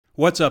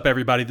What's up,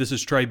 everybody? This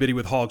is Trey Biddy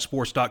with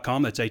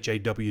hogsports.com. That's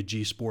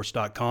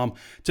HAWGsports.com.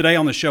 Today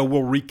on the show,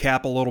 we'll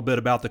recap a little bit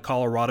about the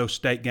Colorado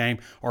State game.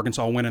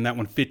 Arkansas winning that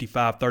one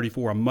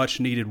 55-34, a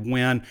much-needed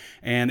win.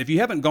 And if you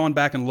haven't gone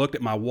back and looked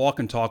at my walk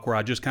and talk where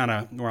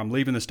I'm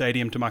leaving the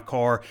stadium to my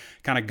car,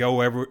 kind of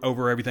go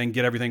over everything,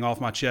 get everything off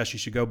my chest, you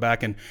should go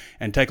back and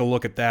take a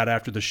look at that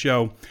after the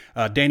show.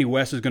 Danny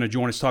West is going to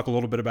join us, talk a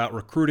little bit about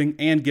recruiting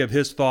and give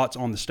his thoughts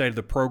on the state of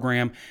the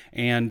program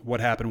and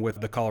what happened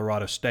with the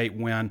Colorado State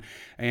win.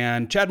 And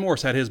Chad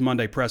Morris had his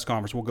Monday press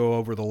conference. We'll go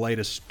over the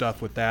latest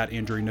stuff with that,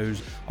 injury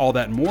news, all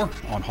that and more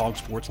on Hog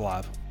Sports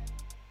Live.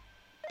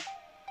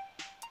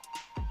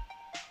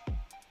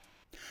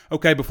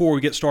 Okay, before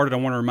we get started, I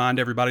want to remind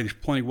everybody there's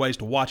plenty of ways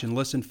to watch and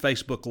listen.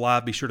 Facebook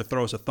Live, be sure to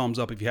throw us a thumbs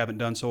up if you haven't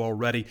done so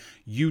already.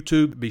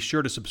 YouTube, be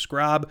sure to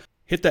subscribe.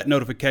 Hit that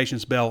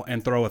notifications bell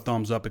and throw a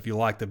thumbs up if you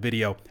like the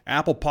video.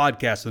 Apple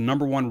Podcasts, the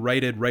 #1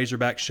 rated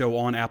Razorback show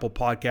on Apple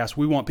Podcasts.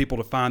 We want people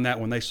to find that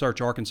when they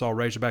search Arkansas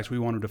Razorbacks. We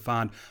want them to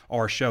find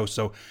our show.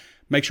 So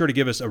make sure to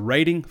give us a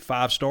rating,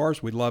 5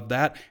 stars. We'd love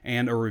that.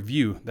 And a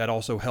review. That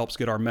also helps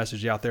get our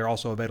message out there.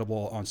 Also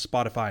available on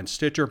Spotify and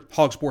Stitcher.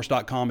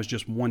 Hogsports.com is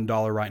just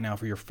 $1 right now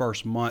for your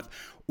first month,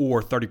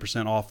 or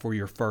 30% off for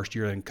your first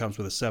year, and comes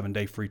with a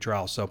 7-day free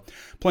trial. So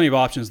plenty of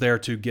options there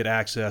to get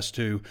access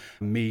to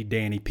me,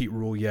 Danny, Pete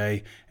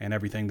Roulier, and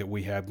everything that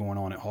we have going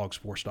on at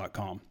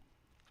hogsports.com.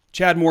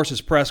 Chad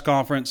Morris's press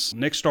conference.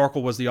 Nick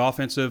Starkel was the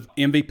offensive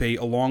MVP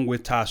along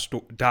with Ty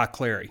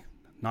Clary.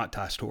 Not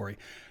Ty Story.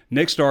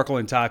 Nick Starkel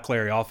and Ty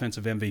Clary,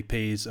 offensive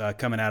MVPs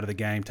coming out of the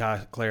game.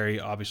 Ty Clary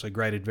obviously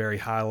graded very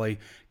highly.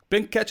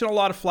 Been catching a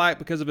lot of flack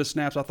because of his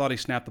snaps. I thought he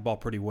snapped the ball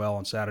pretty well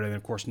on Saturday. And,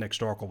 of course, Nick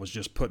Starkel was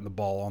just putting the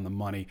ball on the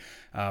money.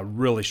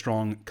 Really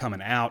strong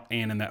coming out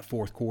and in that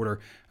fourth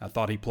quarter. I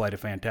thought he played a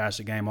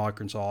fantastic game.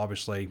 Arkansas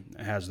obviously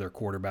has their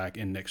quarterback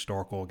in Nick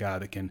Starkel, a guy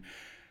that can –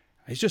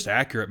 he's just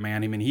accurate,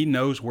 man. I mean, he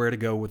knows where to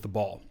go with the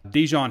ball.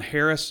 Dijon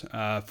Harris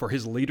for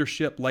his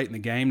leadership late in the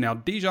game. Now,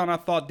 Dijon, I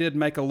thought, did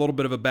make a little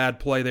bit of a bad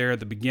play there at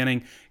the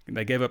beginning.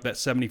 They gave up that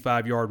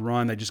 75-yard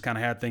run. They just kind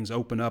of had things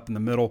open up in the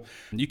middle.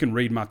 You can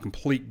read my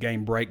complete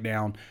game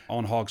breakdown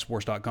on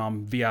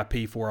hogsports.com,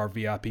 VIP for our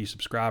VIP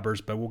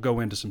subscribers, but we'll go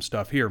into some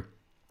stuff here.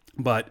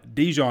 But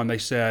Dijon, they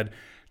said,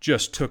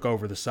 just took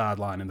over the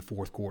sideline in the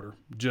fourth quarter.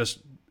 Just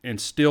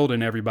instilled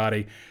in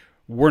everybody,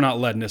 we're not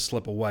letting this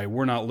slip away.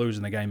 We're not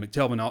losing the game.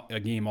 McTelvin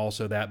Agim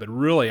also that. But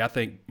really, I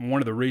think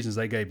one of the reasons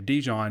they gave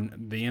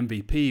Dijon the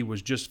MVP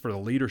was just for the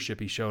leadership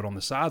he showed on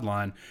the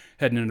sideline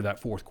heading into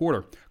that fourth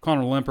quarter.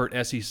 Connor Limpert,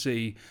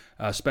 SEC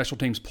Special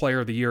Teams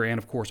Player of the Year, and,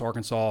 of course,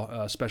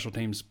 Arkansas Special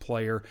Teams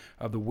Player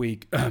of the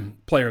Week.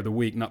 Player of the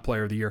Week, not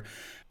Player of the Year.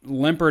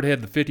 Limpert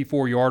had the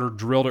 54-yarder,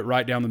 drilled it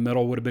right down the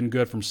middle, would have been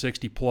good from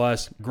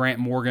 60-plus. Grant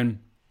Morgan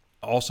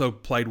also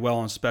played well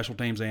on special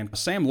teams. And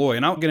Sam Loy,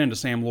 and I'll get into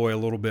Sam Loy a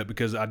little bit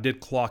because I did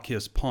clock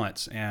his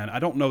punts, and I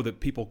don't know that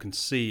people can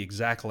see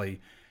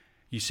exactly.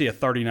 You see a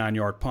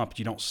 39-yard pump, but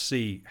you don't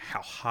see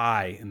how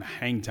high in the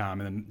hang time,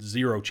 and then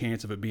zero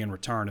chance of it being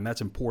returned, and that's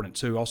important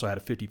too. Also had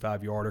a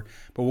 55-yarder,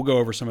 but we'll go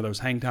over some of those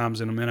hang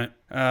times in a minute.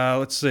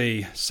 Let's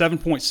see,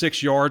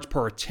 7.6 yards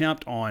per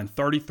attempt on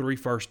 33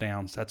 first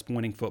downs. That's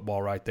winning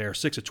football right there.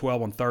 6 of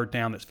 12 on third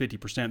down. That's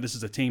 50%. This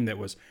is a team that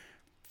was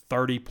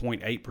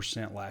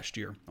 30.8% last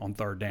year on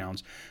third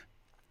downs.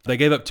 They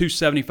gave up 2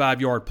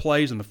 75-yard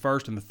plays in the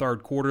first and the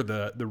third quarter,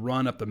 the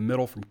run up the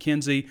middle from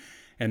Kinsey,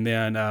 and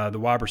then the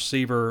wide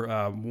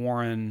receiver,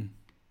 Warren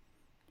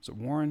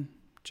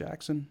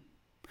Jackson?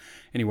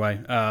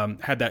 Anyway,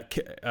 had that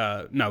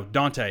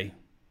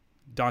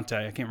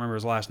Dante, I can't remember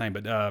his last name,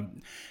 but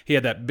he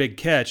had that big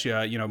catch.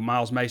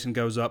 Miles Mason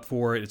goes up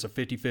for it. It's a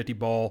 50-50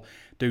 ball.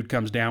 Dude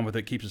comes down with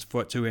it, keeps his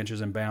foot 2 inches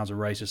in bounds, and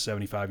races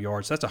 75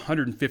 yards. That's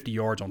 150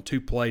 yards on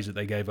 2 plays that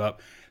they gave up.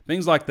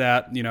 Things like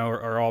that,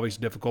 are always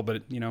difficult,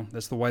 but,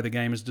 that's the way the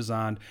game is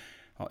designed.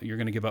 You're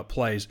going to give up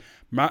plays.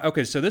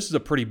 Okay, so this is a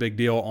pretty big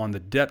deal on the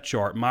depth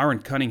chart. Myron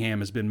Cunningham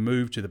has been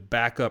moved to the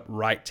backup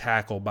right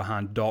tackle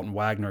behind Dalton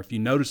Wagner. If you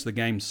noticed the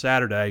game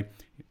Saturday,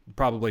 you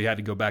probably had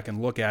to go back and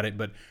look at it,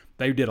 but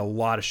they did a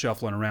lot of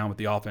shuffling around with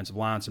the offensive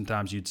line.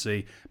 Sometimes you'd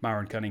see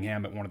Myron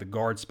Cunningham at one of the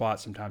guard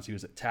spots. Sometimes he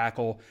was at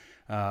tackle.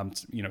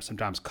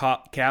 Sometimes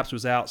Capps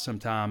was out.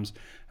 Sometimes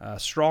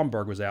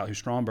Stromberg was out, who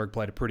Stromberg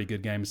played a pretty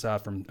good game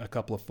aside from a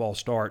couple of false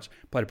starts.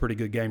 Played a pretty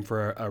good game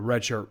for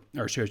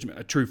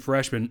a true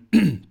freshman.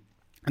 And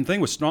the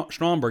thing with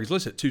Stromberg, he's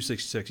listed at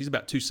 266. He's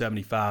about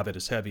 275 at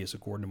his heaviest,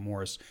 according to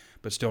Morris,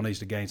 but still needs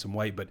to gain some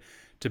weight. But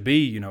to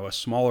be, a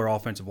smaller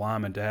offensive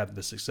lineman, to have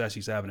the success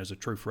he's having as a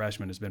true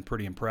freshman has been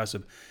pretty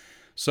impressive.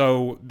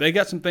 So they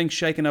got some things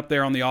shaken up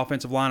there on the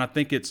offensive line. I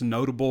think it's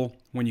notable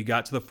when you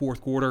got to the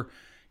fourth quarter.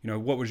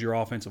 What was your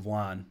offensive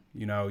line?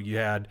 You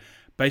had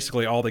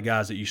basically all the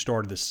guys that you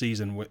started the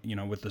season with,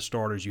 with the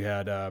starters. You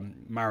had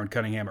Myron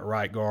Cunningham at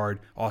right guard,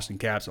 Austin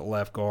Capps at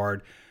left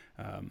guard,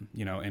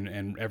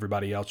 and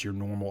everybody else, your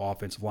normal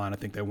offensive line. I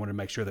think they wanted to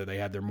make sure that they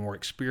had their more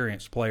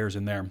experienced players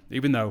in there,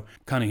 even though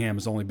Cunningham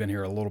has only been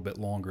here a little bit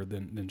longer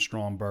than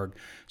Stromberg.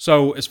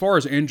 So as far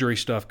as injury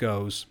stuff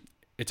goes,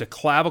 It's a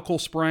clavicle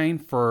sprain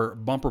for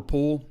bumper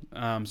pull.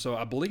 So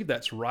I believe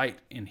that's right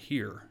in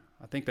here.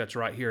 I think that's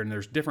right here. And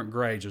there's different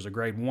grades. There's a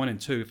grade 1 and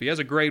 2. If he has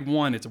a grade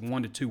 1, it's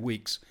 1 to 2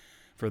 weeks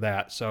for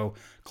that. So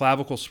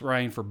clavicle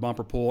sprain for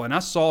bumper pull. And I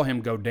saw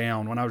him go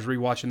down when I was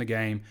rewatching the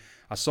game.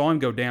 I saw him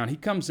go down. He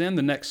comes in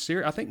the next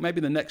series, I think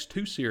maybe the next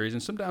 2 series.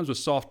 And sometimes with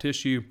soft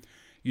tissue,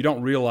 you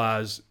don't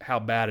realize how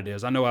bad it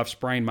is. I know I've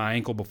sprained my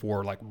ankle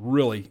before, like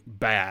really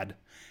bad,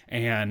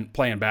 and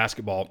playing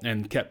basketball,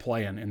 and kept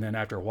playing. And then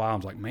after a while, I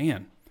was like,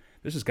 man,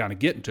 this is kind of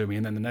getting to me.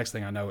 And then the next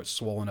thing I know, it's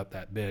swollen up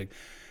that big.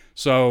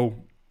 So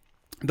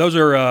those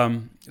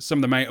are some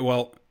of the main.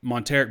 Well,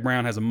 Monteric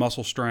Brown has a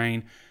muscle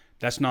strain.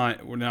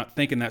 We're not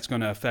thinking that's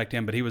going to affect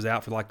him, but he was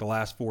out for like the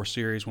last 4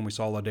 series when we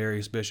saw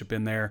Ladarius Bishop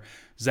in there.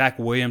 Zach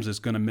Williams is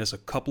going to miss a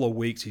couple of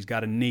weeks. He's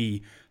got a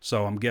knee,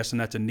 so I'm guessing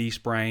that's a knee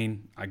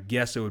sprain. I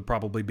guess it would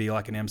probably be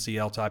like an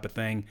MCL type of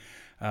thing,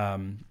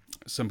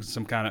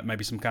 some kind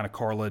of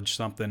cartilage,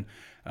 something.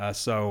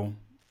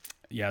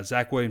 Yeah,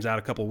 Zach Williams out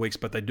a couple of weeks,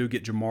 but they do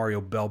get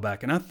Jamario Bell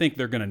back, and I think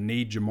they're going to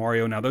need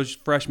Jamario. Now, those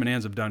freshman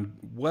ends have done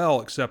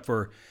well, except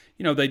for,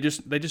 they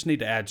just need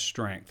to add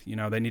strength.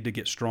 They need to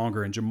get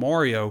stronger. And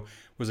Jamario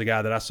was a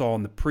guy that I saw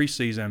in the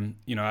preseason.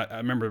 I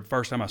remember the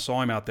first time I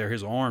saw him out there,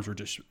 his arms were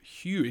just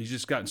huge. He's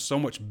just gotten so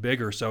much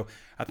bigger. So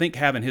I think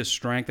having his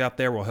strength out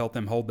there will help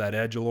them hold that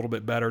edge a little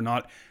bit better.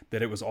 Not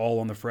that it was all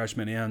on the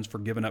freshman ends for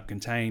giving up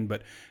contain,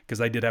 but because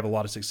they did have a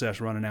lot of success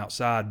running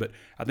outside. But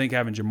I think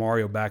having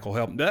Jamario back will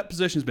help. That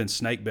position's been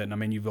snake bitten. I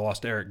mean, you've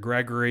lost Eric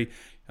Gregory.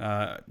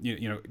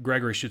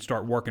 Gregory should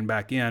start working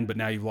back in, but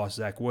now you've lost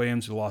Zach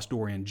Williams, you lost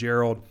Dorian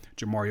Gerald.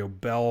 Jamario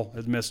Bell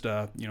has missed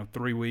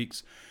 3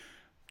 weeks,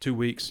 2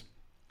 weeks.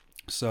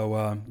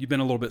 So you've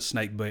been a little bit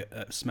snake bit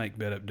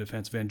at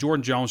defensive end.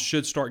 Jordan Jones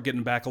should start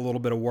getting back a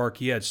little bit of work.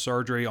 He had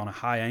surgery on a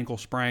high ankle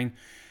sprain.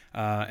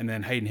 And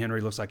then Hayden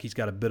Henry looks like he's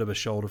got a bit of a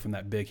shoulder from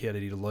that big hit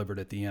that he delivered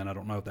at the end. I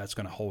don't know if that's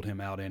going to hold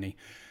him out any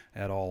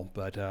at all,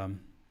 but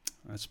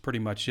that's pretty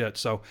much it.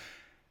 So,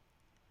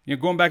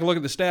 going back and look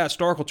at the stats,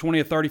 Starkel 20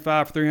 of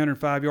 35 for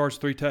 305 yards,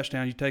 3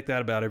 touchdowns. You take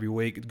that about every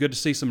week. It's good to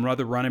see some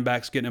other running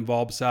backs getting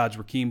involved besides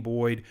Rakeem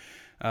Boyd.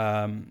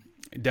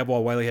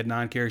 Devwall Whaley had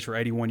 9 carries for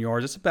 81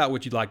 yards. That's about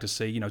what you'd like to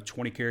see.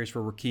 20 carries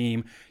for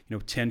Rakeem,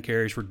 10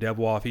 carries for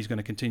Devwall if he's going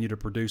to continue to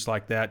produce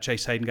like that.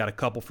 Chase Hayden got a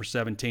couple for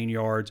 17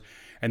 yards.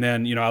 And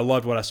then, I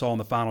loved what I saw on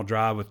the final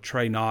drive with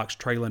Trey Knox,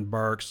 Traylon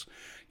Burks,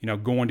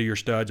 going to your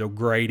studs,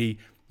 O'Grady,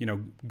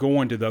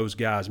 going to those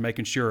guys,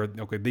 making sure,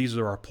 okay, these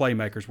are our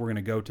playmakers. We're going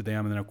to go to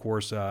them. And then, of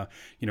course,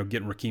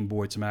 getting Rakeem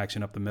Boyd some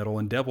action up the middle,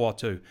 and Devwall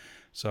too.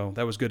 So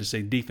that was good to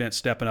see. Defense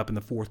stepping up in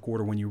the fourth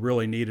quarter when you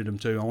really needed them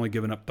to, only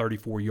giving up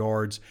 34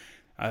 yards.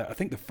 I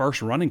think the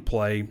first running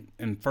play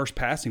and first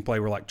passing play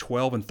were like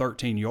 12 and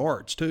 13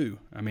 yards too.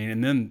 I mean,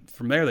 and then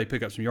from there they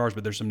pick up some yards,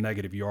 but there's some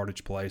negative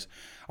yardage plays.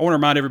 I want to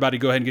remind everybody,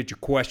 go ahead and get your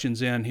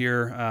questions in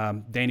here.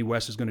 Danny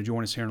West is going to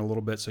join us here in a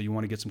little bit, so you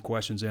want to get some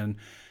questions in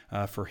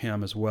for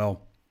him as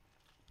well.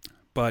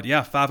 But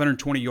yeah,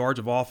 520 yards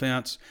of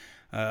offense.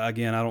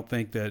 Again, I don't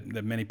think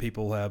that many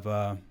people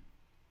have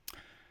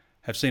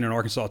seen an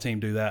Arkansas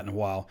team do that in a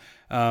while.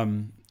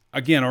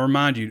 Again, I'll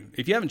remind you,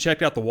 if you haven't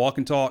checked out the Walk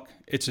and Talk,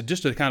 it's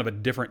just a kind of a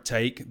different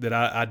take that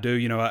I do.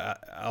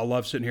 I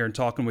love sitting here and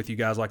talking with you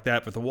guys like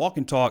that. But the Walk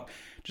and Talk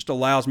just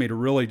allows me to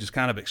really just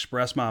kind of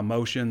express my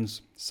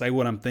emotions, say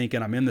what I'm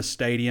thinking. I'm in the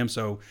stadium,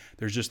 so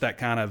there's just that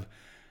kind of,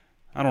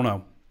 I don't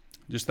know,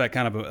 just that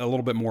kind of a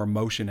little bit more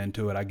emotion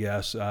into it, I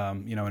guess.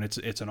 And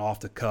it's an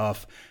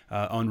off-the-cuff,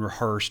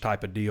 unrehearsed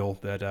type of deal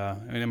that,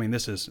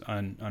 this is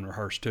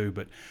unrehearsed too,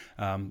 but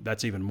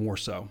that's even more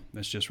so.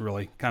 It's just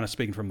really kind of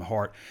speaking from the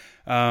heart.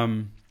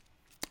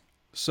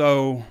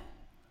 So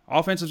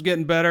offense is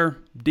getting better.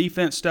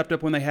 Defense stepped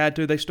up when they had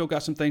to. They still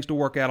got some things to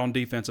work out on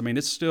defense. I mean,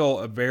 it's still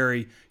a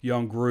very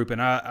young group,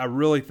 and I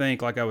really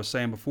think, like I was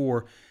saying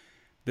before,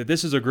 that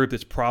this is a group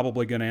that's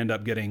probably going to end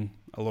up getting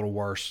a little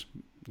worse,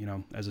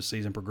 as the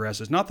season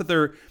progresses. Not that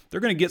they're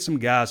going to get some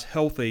guys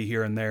healthy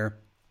here and there,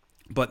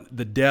 but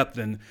the depth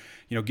and,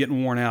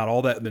 getting worn out,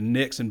 all that, the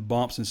nicks and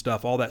bumps and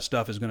stuff, all that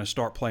stuff is going to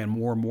start playing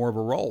more and more of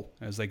a role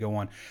as they go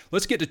on.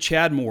 Let's get to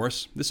Chad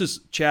Morris. This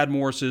is Chad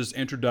Morris's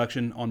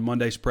introduction on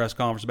Monday's press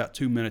conference, about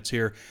 2 minutes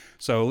here.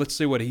 So let's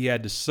see what he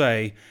had to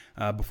say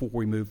before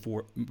we move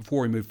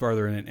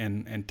further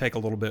and take a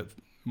little bit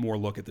more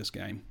look at this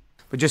game.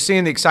 But just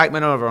seeing the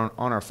excitement on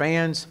our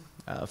fans'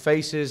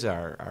 faces,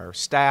 our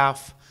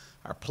staff,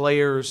 our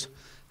players,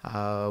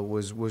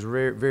 was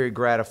very, very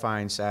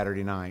gratifying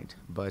Saturday night.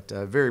 But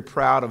very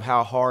proud of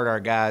how hard our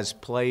guys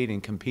played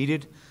and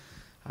competed.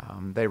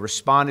 They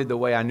responded the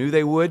way I knew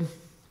they would.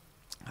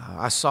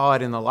 I saw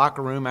it in the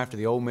locker room after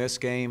the Ole Miss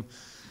game,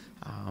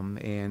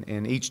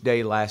 and each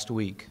day last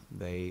week.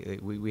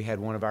 We had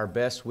one of our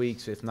best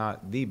weeks, if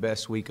not the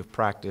best week of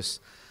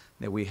practice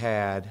that we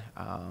had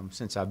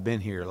since I've been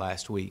here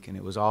last week. And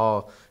it was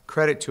all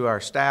credit to our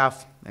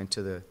staff and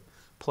to the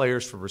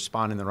players for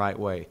responding the right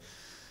way.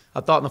 I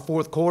thought in the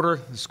fourth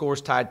quarter, the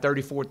scores tied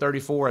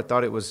 34-34. I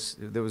thought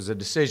there was a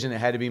decision that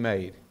had to be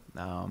made.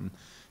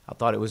 I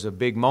thought it was a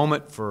big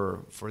moment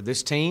for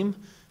this team.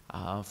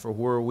 for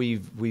where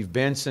we've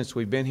been since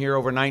we've been here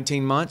over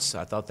 19 months.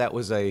 I thought that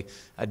was a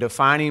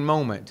defining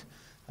moment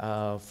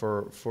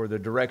for the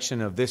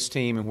direction of this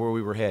team and where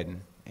we were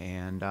heading.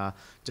 And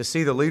to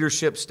see the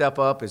leadership step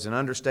up is an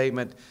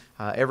understatement.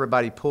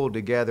 Everybody pulled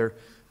together.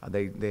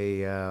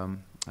 They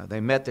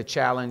met the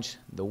challenge.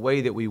 The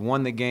way that we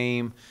won the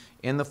game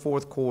in the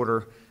fourth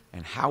quarter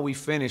and how we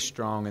finished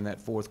strong in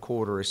that fourth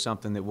quarter is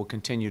something that we'll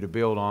continue to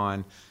build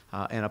on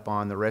and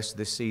upon the rest of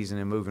this season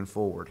and moving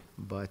forward.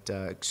 But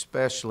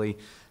especially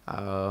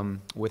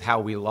with how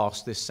we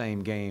lost this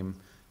same game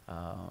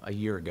a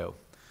year ago.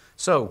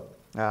 So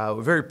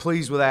we're very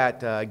pleased with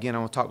that. Again, I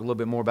want to talk a little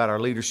bit more about our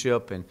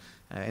leadership and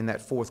in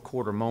that fourth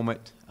quarter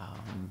moment,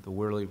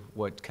 really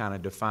what kind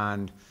of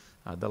defined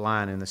the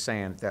line in the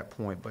sand at that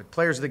point. But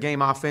players of the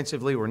game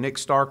offensively were Nick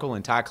Starkel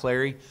and Ty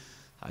Clary.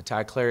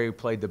 Ty Clary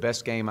played the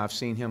best game I've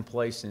seen him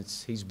play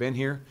since he's been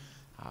here.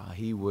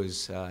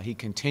 He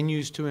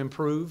continues to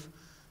improve.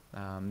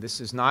 This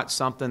is not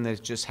something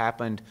that just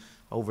happened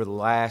over the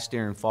last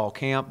year in fall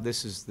camp.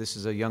 This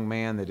is a young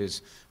man that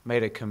has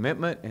made a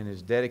commitment and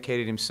has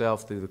dedicated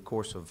himself through the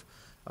course of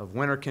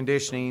winter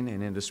conditioning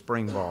and into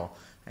spring ball.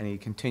 And he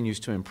continues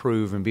to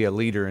improve and be a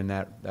leader in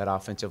that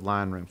offensive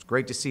line room. It's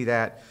great to see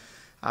that.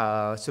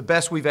 It's the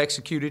best we've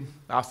executed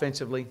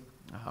offensively.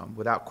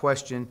 Without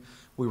question,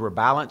 we were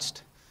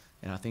balanced,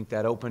 and I think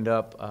that opened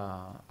up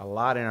a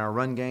lot in our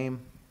run game.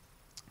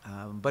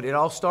 But it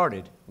all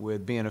started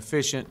with being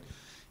efficient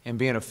and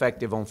being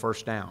effective on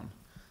first down.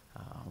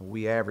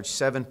 We averaged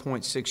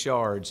 7.6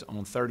 yards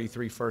on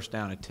 33 first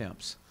down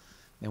attempts.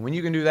 And when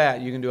you can do that,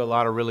 you can do a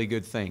lot of really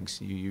good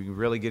things. You can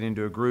really get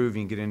into a groove,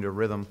 you can get into a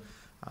rhythm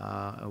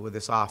with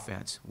this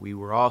offense. We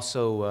were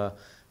also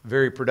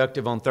very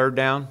productive on third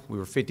down. We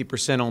were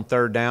 50% on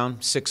third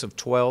down, 6 of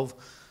 12.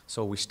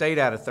 So we stayed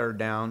out of third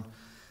down.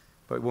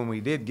 But when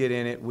we did get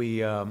in it,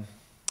 we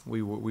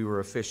were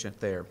efficient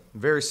there.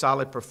 Very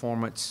solid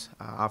performance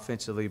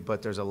offensively,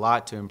 but there's a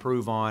lot to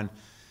improve on,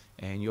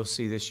 and you'll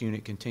see this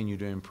unit continue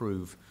to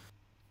improve.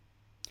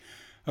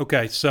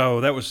 Okay,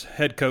 so that was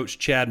head coach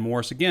Chad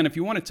Morris. Again, if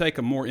you want to take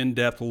a more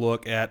in-depth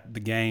look at the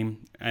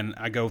game, and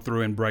I go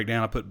through and break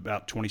down, I put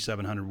about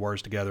 2,700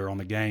 words together on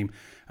the game,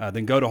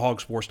 then go to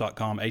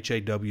hawgsports.com,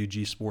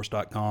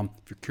 HAWGsports.com.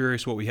 If you're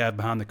curious what we have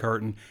behind the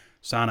curtain,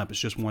 sign up. It's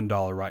just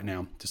 $1 right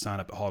now to sign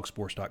up at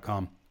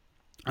hawgsports.com.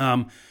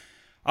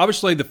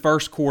 Obviously, the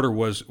first quarter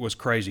was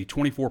crazy.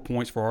 24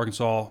 points for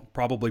Arkansas.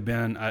 Probably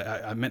been,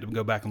 I meant to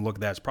go back and look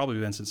at that. It's probably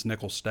been since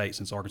Nicholls State,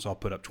 since Arkansas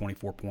put up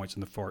 24 points in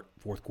the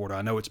fourth quarter.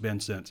 I know it's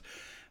been since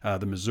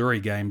the Missouri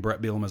game,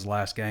 Brett Bielema's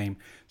last game,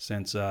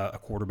 since a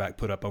quarterback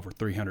put up over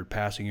 300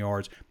 passing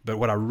yards. But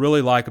what I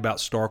really like about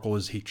Starkel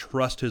is he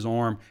trusts his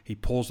arm. He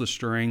pulls the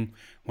string.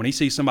 When he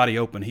sees somebody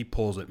open, he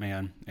pulls it,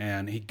 man,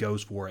 and he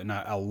goes for it. And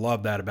I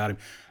love that about him.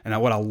 And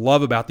what I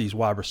love about these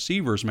wide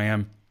receivers,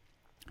 man,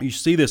 you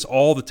see this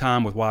all the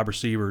time with wide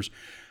receivers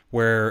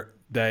where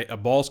a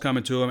ball's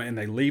coming to them and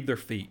they leave their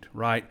feet,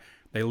 right?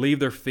 They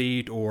leave their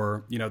feet,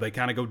 or, they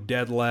kind of go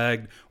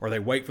dead-legged, or they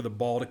wait for the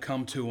ball to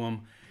come to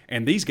them.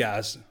 And these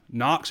guys,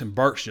 Knox and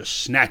Burks,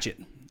 just snatch it.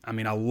 I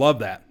mean, I love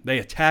that. They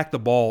attack the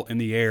ball in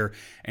the air,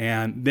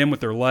 and then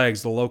with their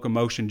legs, the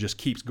locomotion just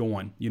keeps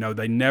going.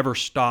 They never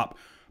stop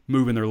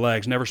moving their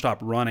legs, never stop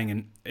running.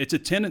 And it's a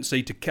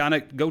tendency to kind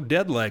of go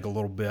dead leg a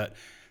little bit.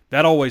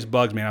 That always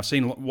bugs me. I've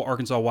seen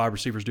Arkansas wide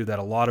receivers do that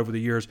a lot over the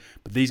years,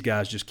 but these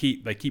guys just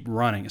keep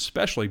running,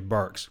 especially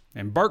Burks.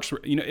 And Burks, have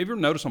you ever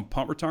noticed on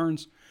punt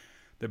returns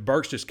that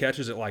Burks just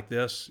catches it like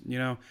this? He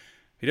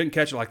doesn't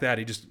catch it like that.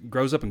 He just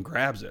grows up and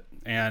grabs it.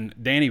 And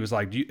Danny was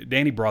like,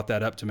 Danny brought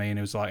that up to me, and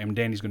it was like, and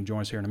Danny's going to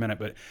join us here in a minute,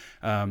 but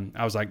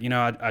I was like,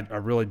 I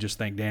really just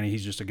think Danny,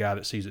 he's just a guy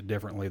that sees it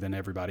differently than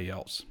everybody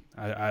else.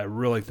 I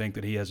really think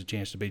that he has a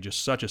chance to be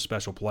just such a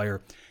special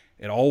player.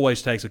 It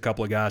always takes a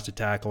couple of guys to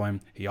tackle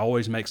him. He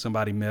always makes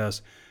somebody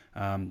miss.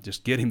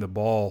 Just get him the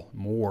ball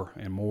more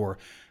and more.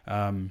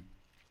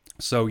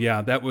 So,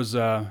 yeah, that was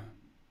those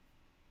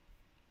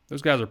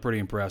guys are pretty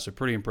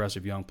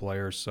impressive young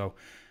players. So,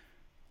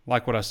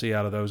 like what I see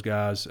out of those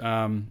guys.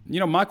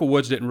 Michael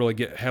Woods didn't really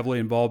get heavily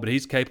involved, but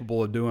he's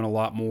capable of doing a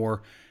lot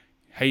more.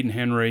 Hayden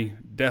Henry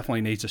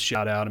definitely needs a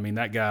shout out. I mean,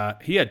 that guy,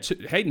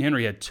 Hayden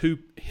Henry had 2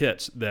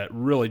 hits that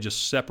really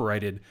just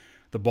separated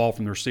the ball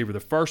from the receiver. The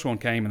first one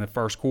came in the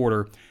first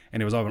quarter,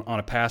 and it was on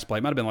a pass play.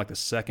 It might have been like the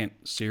second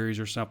series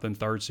or something,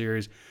 third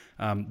series.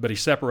 But he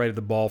separated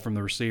the ball from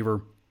the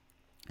receiver,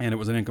 and it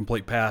was an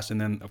incomplete pass. And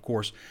then, of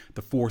course,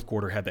 the fourth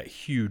quarter had that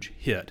huge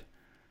hit,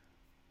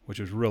 which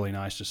was really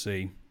nice to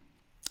see.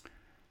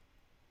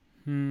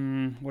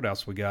 What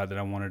else we got that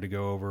I wanted to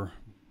go over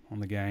on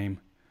the game?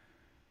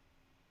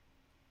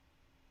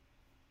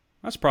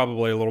 That's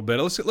probably a little bit.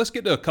 Let's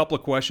get to a couple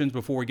of questions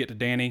before we get to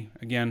Danny.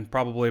 Again,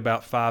 probably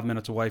about 5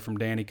 minutes away from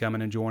Danny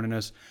coming and joining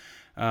us.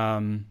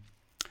 Let's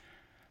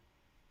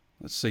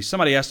see.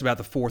 Somebody asked about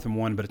the 4th and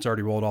 1, but it's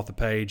already rolled off the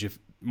page. If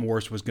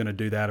Morris was going to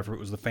do that, if it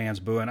was the fans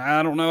booing,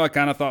 I don't know. I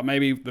kind of thought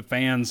maybe the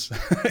fans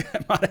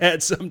might have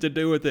had something to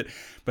do with it.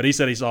 But he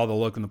said he saw the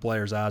look in the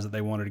players' eyes that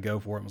they wanted to go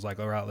for it and was like,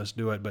 all right, let's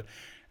do it. But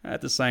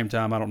At the same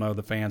time, I don't know,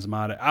 the fans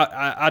might.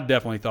 I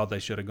definitely thought they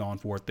should have gone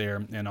for it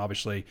there, and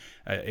obviously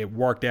it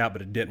worked out,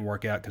 but it didn't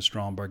work out because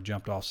Stromberg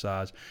jumped off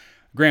sides.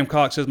 Graham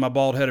Cox says, my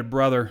bald-headed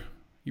brother.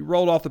 You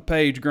rolled off the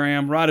page,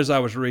 Graham, right as I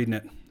was reading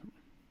it.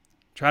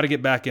 Try to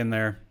get back in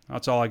there.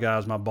 That's all I got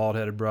is my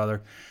bald-headed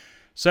brother.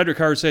 Cedric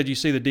Hurd said, you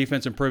see the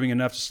defense improving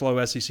enough to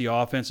slow SEC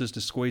offenses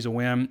to squeeze a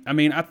win. I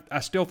mean,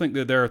 I still think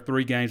that there are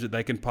 3 games that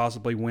they can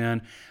possibly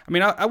win. I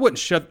mean, I wouldn't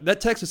shut –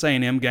 that Texas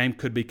A&M game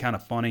could be kind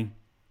of funny,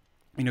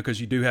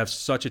 because you do have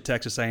such a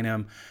Texas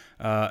A&M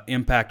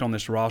impact on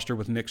this roster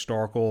with Nick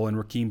Starkel and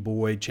Rakeem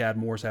Boyd, Chad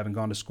Morris having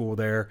gone to school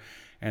there,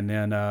 and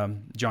then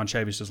John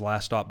Chavis'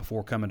 last stop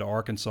before coming to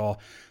Arkansas.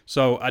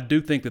 So I do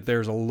think that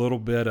there's a little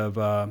bit of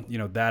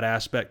that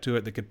aspect to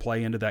it that could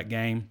play into that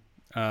game.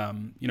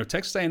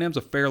 Texas A&M's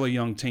a fairly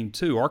young team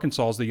too.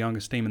 Arkansas is the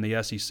youngest team in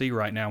the SEC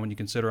right now when you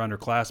consider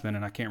underclassmen,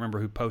 and I can't remember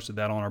who posted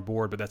that on our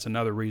board, but that's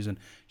another reason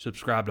to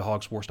subscribe to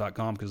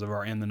hogsports.com because of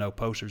our In the Know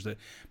posters that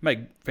make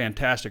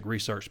fantastic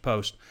research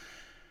posts.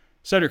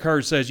 Cedric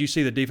Hurd says, you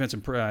see the defense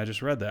improve. I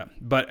just read that.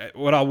 But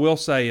what I will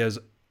say is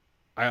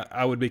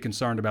I would be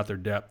concerned about their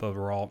depth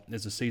overall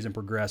as the season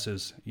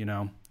progresses.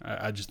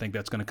 I just think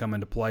that's going to come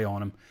into play on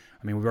them.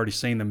 I mean, we've already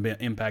seen them be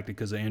impacted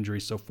because of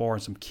injuries so far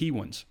and some key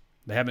ones.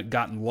 They haven't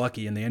gotten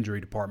lucky in the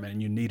injury department,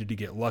 and you needed to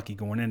get lucky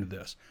going into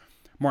this.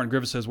 Martin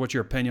Griffith says, what's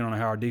your opinion on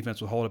how our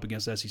defense will hold up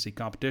against SEC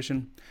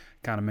competition?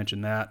 Kind of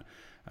mentioned that,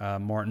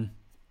 Martin.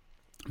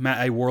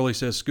 Matt A. Worley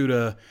says,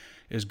 Scuda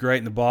is great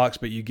in the box,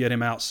 but you get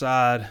him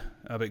outside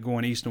of it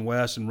going east and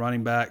west, and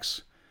running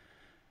backs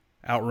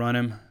outrun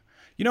him.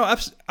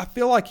 I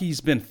feel like he's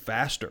been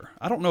faster.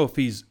 I don't know if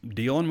he's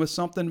dealing with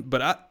something,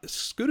 but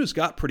Scuda's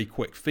got pretty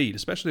quick feet,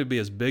 especially to be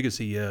as big as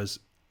he is.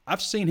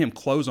 I've seen him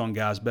close on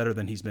guys better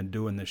than he's been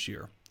doing this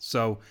year.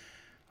 So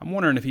I'm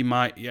wondering if he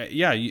might,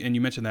 and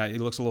you mentioned that he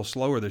looks a little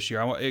slower this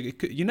year.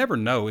 You never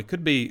know. It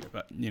could be,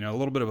 a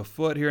little bit of a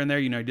foot here and there.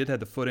 He did have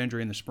the foot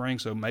injury in the spring,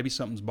 so maybe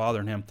something's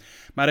bothering him.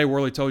 Matt A.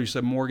 Worley told you,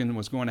 said Morgan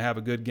was going to have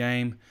a good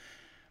game,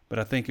 but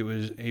I think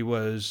he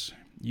was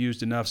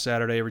used enough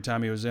Saturday. Every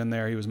time he was in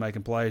there, he was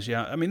making plays.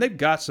 Yeah, I mean, they've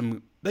got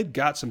some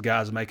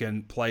guys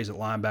making plays at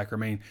linebacker. I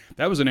mean,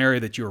 that was an area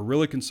that you were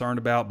really concerned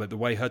about, but the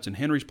way Hudson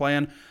Henry's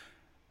playing,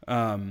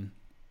 Devon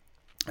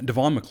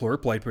McClure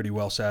played pretty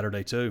well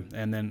Saturday too,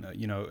 and then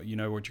you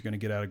know what you're going to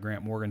get out of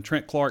Grant Morgan.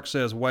 Trent Clark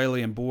says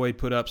Whaley and Boyd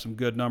put up some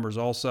good numbers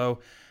also.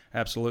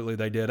 Absolutely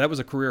they did. That was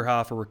a career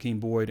high for Rakeem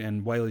Boyd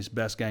and Whaley's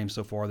best game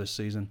so far this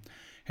season.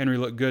 Henry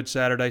looked good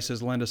Saturday,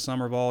 says Linda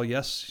Somervall.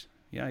 Yes,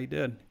 yeah, he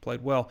did. He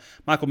played well.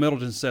 Michael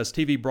Middleton says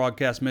TV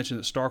broadcast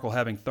mentioned that Starkel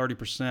having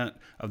 30%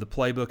 of the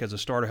playbook as a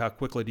starter. How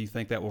quickly do you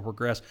think that will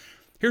progress?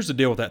 Here's the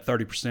deal with that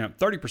 30%.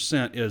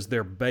 30% is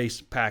their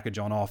base package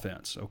on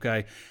offense,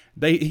 okay?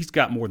 He's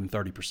got more than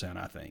 30%,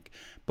 I think.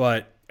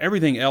 But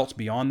everything else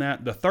beyond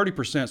that, the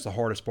 30% is the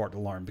hardest part to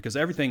learn because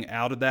everything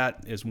out of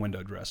that is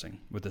window dressing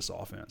with this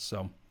offense.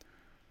 So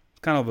it's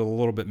kind of a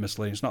little bit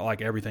misleading. It's not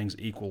like everything's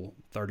equal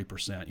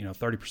 30%.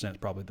 30% is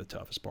probably the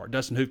toughest part.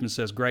 Dustin Hoofman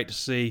says, great to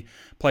see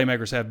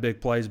playmakers have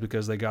big plays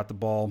because they got the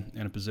ball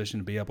in a position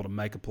to be able to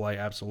make a play,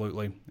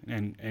 absolutely,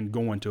 and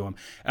going to them.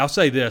 I'll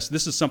say this.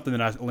 This is something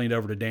that I leaned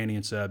over to Danny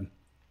and said,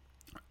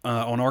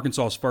 on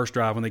Arkansas's first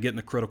drive when they get in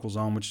the critical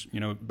zone, which,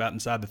 about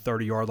inside the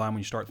 30-yard line when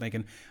you start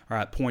thinking, all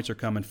right, points are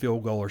coming,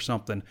 field goal or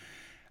something,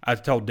 I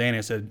told Danny,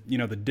 I said,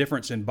 the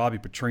difference in Bobby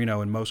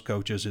Petrino and most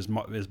coaches is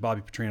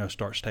Bobby Petrino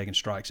starts taking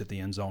strikes at the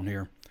end zone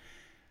here.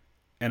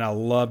 And I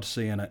loved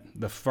seeing it.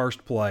 The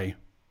first play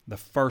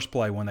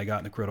when they got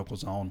in the critical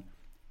zone,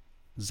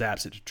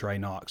 zaps it to Trey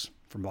Knox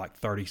from like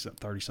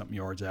 30-something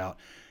yards out.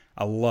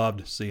 I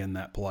loved seeing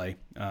that play.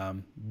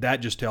 That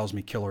just tells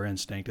me killer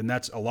instinct. And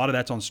a lot of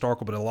that's on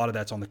Starkel, but a lot of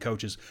that's on the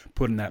coaches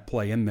putting that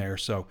play in there.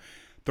 So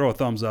throw a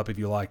thumbs up if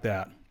you like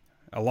that.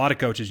 A lot of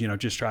coaches,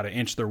 just try to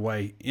inch their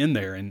way in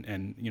there, and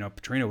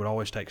Petrino would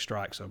always take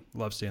strikes. So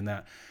love seeing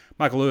that.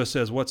 Michael Lewis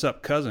says, "What's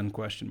up, cousin?" ?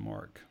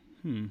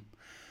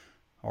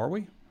 Are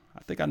we? I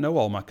think I know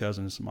all my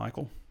cousins,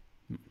 Michael.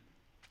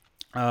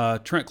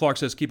 Trent Clark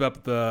says, keep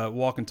up the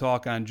walk and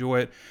talk. I enjoy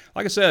it.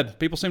 Like I said,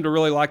 people seem to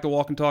really like the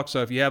walk and talk.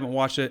 So if you haven't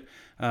watched it,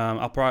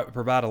 I'll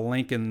provide a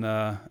link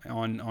on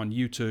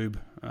YouTube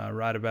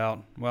right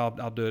about. Well,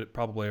 I'll do it.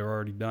 Probably I've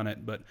already done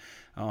it, but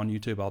on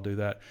YouTube I'll do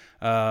that.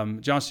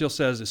 John Steele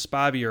says, is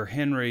Spivey or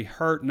Henry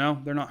hurt?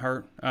 No, they're not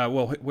hurt.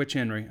 Well, which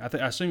Henry? I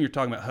assume you're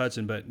talking about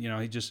Hudson, but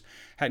he just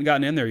hadn't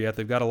gotten in there yet.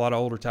 They've got a lot of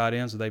older tight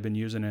ends that they've been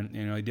using,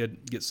 and he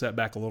did get set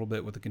back a little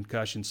bit with the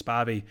concussion.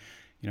 Spivey.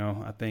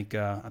 I think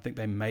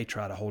they may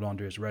try to hold on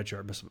to his red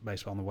shirt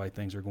based on the way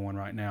things are going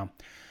right now.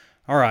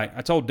 All right,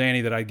 I told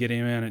Danny that I'd get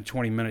him in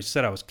 20 minutes. He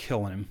said I was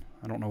killing him.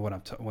 I don't know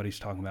what he's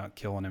talking about,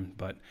 killing him,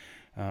 but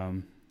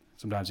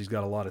sometimes he's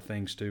got a lot of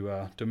things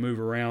to move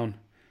around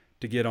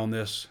to get on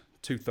this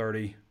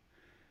 2:30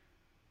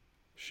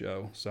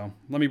 show. So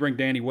let me bring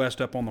Danny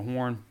West up on the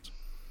horn.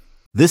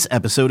 This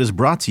episode is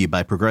brought to you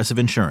by Progressive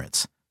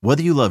Insurance.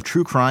 Whether you love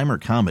true crime or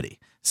comedy,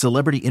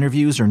 celebrity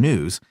interviews or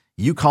news,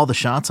 you call the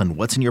shots on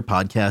what's in your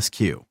podcast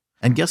queue.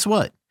 And guess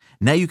what?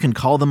 Now you can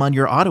call them on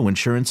your auto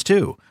insurance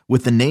too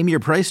with the Name Your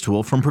Price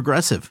tool from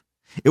Progressive.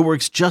 It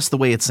works just the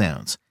way it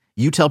sounds.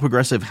 You tell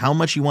Progressive how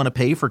much you want to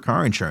pay for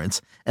car insurance,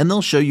 and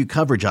they'll show you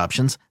coverage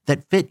options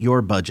that fit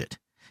your budget.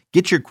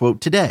 Get your quote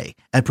today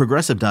at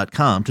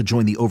Progressive.com to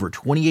join the over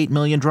 28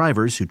 million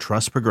drivers who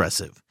trust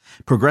Progressive.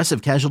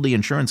 Progressive Casualty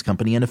Insurance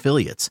Company and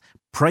Affiliates.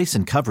 Price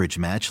and coverage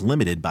match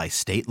limited by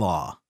state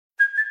law.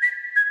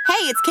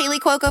 Hey, it's Kaylee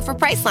Cuoco for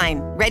Priceline.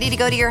 Ready to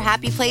go to your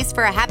happy place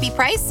for a happy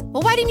price?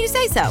 Well, why didn't you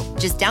say so?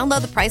 Just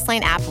download the Priceline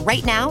app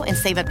right now and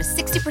save up to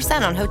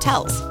 60% on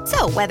hotels.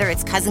 So whether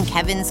it's Cousin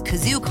Kevin's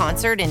Kazoo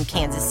concert in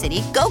Kansas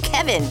City, go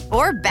Kevin,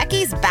 or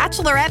Becky's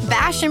Bachelorette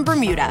Bash in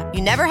Bermuda,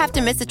 you never have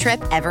to miss a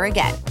trip ever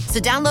again. So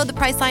download the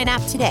Priceline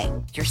app today.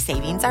 Your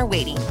savings are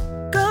waiting.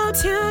 Go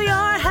to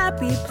your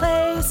happy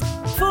place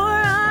for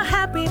a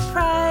happy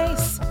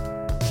price.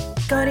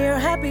 Go to your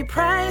happy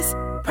price,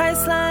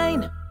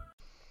 Priceline.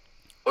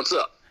 What's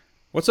up?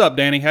 What's up,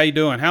 Danny? How you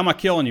doing? How am I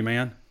killing you,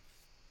 man?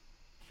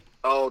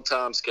 Oh,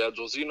 time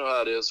schedules. You know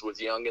how it is with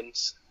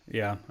youngins.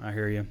 Yeah, I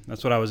hear you.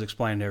 That's what I was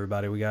explaining to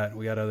everybody. We got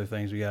other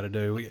things we got to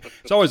do.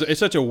 It's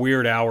such a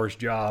weird hours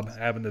job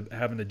having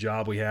the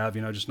job we have.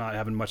 You know, just not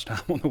having much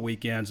time on the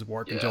weekends,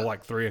 working until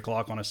like 3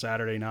 o'clock on a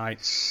Saturday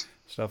night,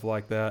 stuff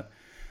like that.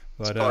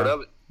 But it's part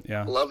of it.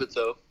 Yeah, love it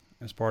though.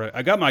 That's part of it.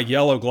 I got my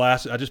yellow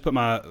glasses. I just put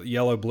my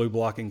yellow blue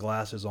blocking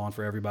glasses on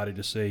for everybody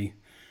to see.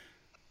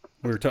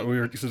 We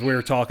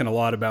were talking a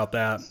lot about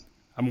that.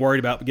 I'm worried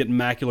about getting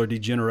macular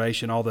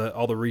degeneration. All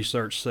the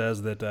research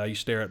says that you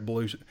stare at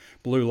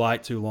blue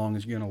light too long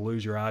is you're going to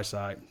lose your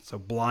eyesight. So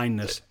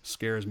blindness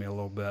scares me a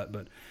little bit,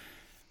 but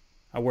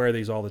I wear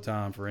these all the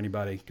time for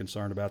anybody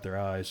concerned about their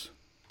eyes.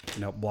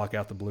 Help block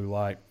out the blue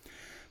light.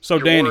 So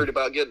You're Danny, worried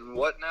about getting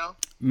what now?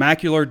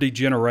 Macular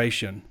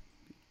degeneration.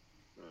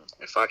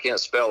 If I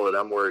can't spell it,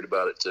 I'm worried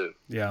about it too.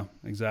 Yeah,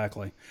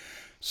 exactly.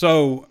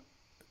 So,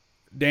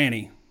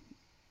 Danny,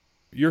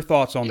 your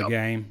thoughts on the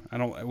game?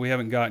 We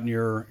haven't gotten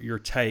your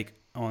take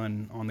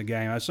on the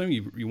game. I assume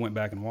you went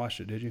back and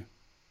watched it, did you?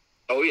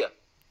 Oh yeah.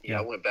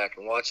 I went back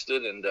and watched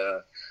it, and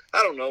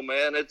I don't know,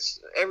 man.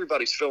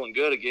 Everybody's feeling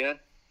good again.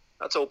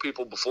 I told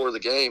people before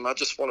the game, I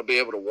just want to be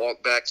able to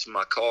walk back to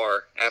my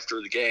car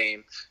after the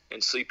game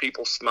and see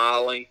people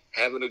smiling,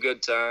 having a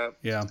good time.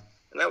 Yeah.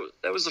 And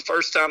that was the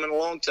first time in a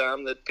long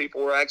time that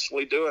people were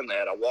actually doing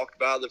that. I walked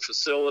by the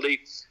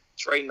facility.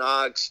 Trey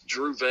Knox,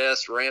 Drew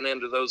Vest ran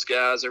into those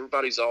guys.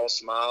 Everybody's all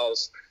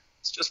smiles.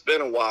 It's just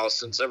been a while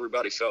since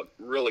everybody felt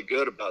really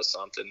good about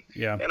something.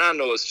 Yeah. And I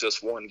know it's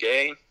just one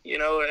game.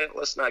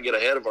 Let's not get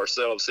ahead of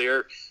ourselves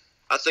here.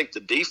 I think the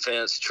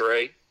defense,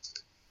 Trey,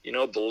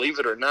 believe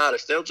it or not,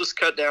 if they'll just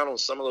cut down on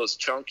some of those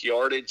chunk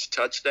yardage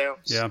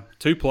touchdowns. Yeah,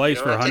 2 plays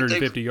for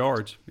 150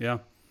 yards. Yeah.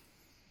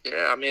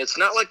 Yeah, I mean, it's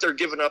not like they're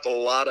giving up a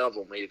lot of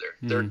them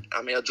either.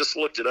 I just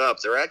looked it up.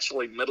 They're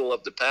actually middle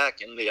of the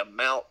pack in the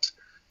amount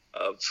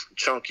of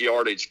chunk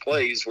yardage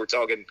plays. We're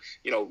talking,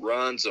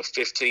 runs of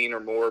 15 or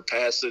more,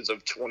 passes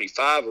of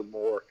 25 or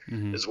more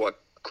is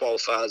what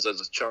qualifies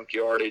as a chunk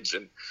yardage.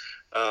 And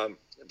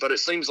but it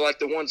seems like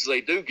the ones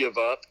they do give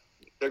up,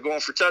 they're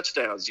going for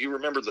touchdowns. You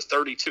remember the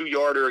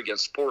 32-yarder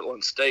against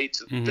Portland State,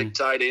 big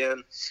tight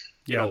end.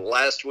 Yeah.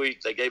 Last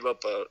week they gave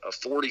up a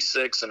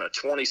 46 and a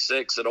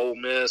 26 at Ole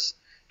Miss.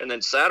 And then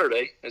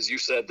Saturday, as you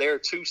said there,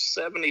 2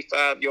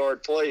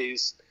 75-yard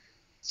plays.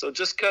 So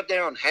just cut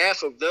down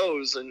half of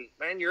those, and,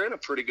 man, you're in a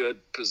pretty good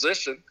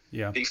position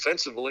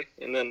defensively.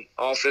 And then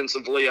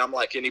offensively, I'm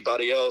like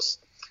anybody else.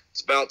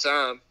 It's about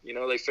time.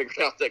 They figured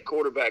out that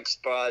quarterback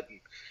spot. And,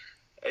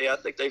 hey, I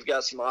think they've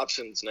got some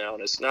options now.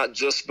 And it's not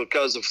just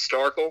because of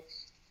Starkel,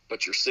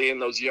 but you're seeing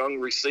those young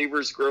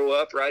receivers grow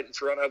up right in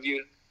front of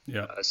you.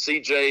 Yeah.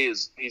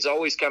 CJ he's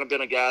always kind of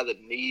been a guy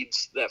that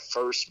needs that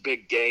first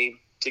big game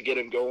to get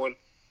him going.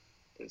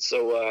 And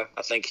so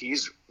I think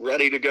he's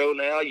ready to go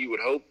now. You would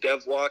hope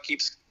Devois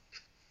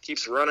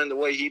keeps running the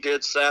way he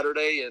did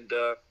Saturday. And,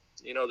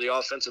 the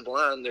offensive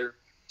line,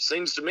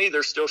 seems to me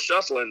they're still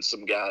shuffling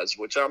some guys,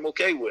 which I'm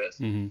okay with.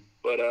 Mm-hmm.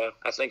 But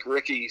I think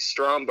Ricky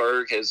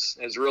Stromberg has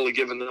really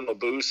given them a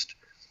boost,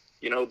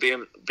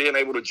 being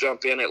able to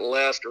jump in at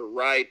left or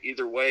right,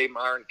 either way.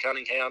 Myron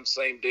Cunningham,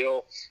 same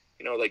deal.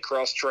 They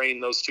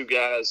cross-trained those two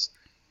guys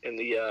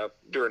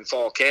during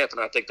fall camp,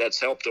 and I think that's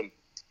helped them.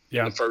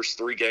 Yeah. The first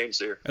 3 games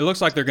here. It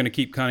looks like they're going to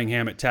keep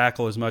Cunningham at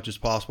tackle as much as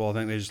possible. I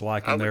think they just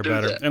like him there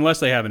better. That. Unless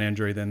they have an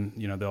injury, then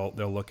they'll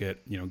look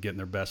at getting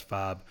their best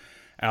 5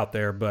 out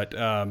there. But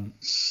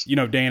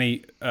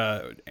Danny,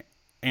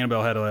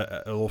 Annabelle had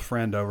a little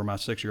friend over. My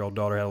 6-year-old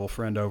daughter had a little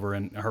friend over,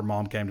 and her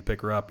mom came to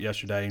pick her up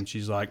yesterday. And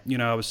she's like,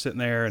 I was sitting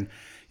there, and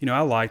I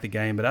like the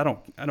game, but I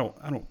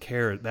don't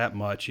care that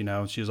much.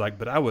 And she was like,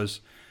 but I was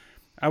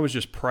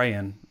just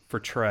praying for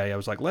Trey. I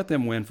was like, let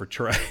them win for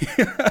Trey.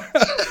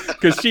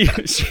 Because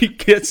she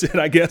gets it,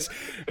 I guess.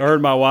 Her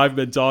and my wife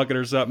been talking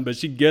or something, but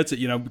she gets it,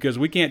 because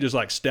we can't just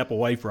step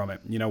away from it.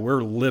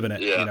 We're living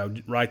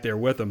it, right there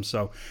with them.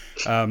 So,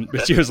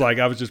 but she was like,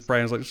 I was just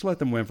praying. I was like, just let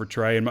them win for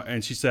Trey.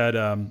 And she said,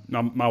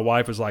 my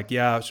wife was like,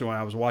 yeah. So when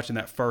I was watching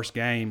that first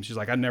game, she's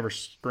like, I never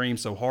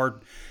screamed so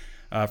hard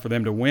for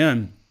them to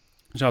win.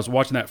 So I was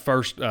watching that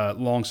first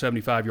long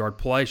 75-yard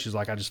play. She's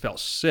like, I just felt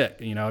sick,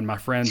 and my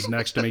friend's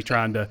next to me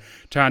trying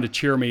to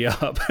cheer me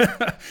up.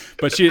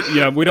 But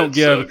we don't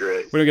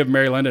give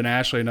Mary Linda and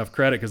Ashley enough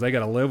credit because they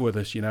got to live with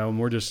us, and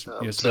we're just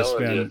supposed to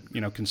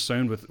spend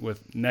consumed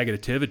with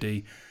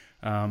negativity.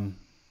 And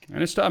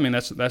it's tough. I mean,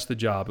 that's the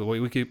job.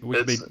 We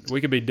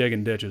could be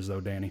digging ditches though,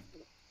 Danny.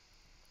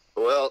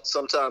 Well,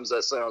 sometimes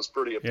that sounds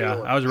pretty appealing.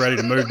 Yeah, I was ready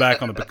to move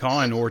back on the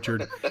pecan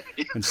orchard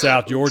in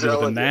South Georgia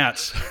with the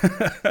gnats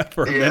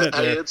for a minute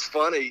there. It's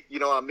funny.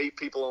 I meet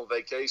people on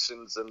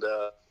vacations and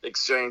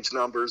exchange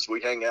numbers.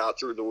 We hang out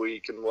through the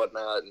week and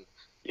whatnot. And,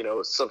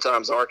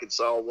 sometimes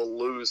Arkansas will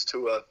lose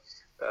to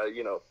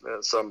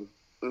some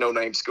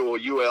no-name school,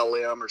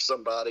 ULM or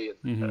somebody.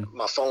 And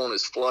my phone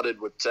is flooded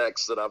with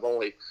texts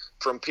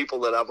from people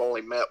that I've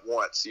only met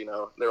once.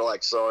 They're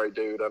like, "Sorry,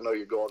 dude, I know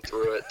you're going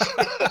through it."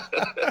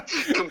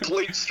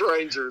 Complete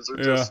strangers are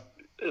just,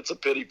 it's a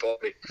pity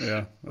party.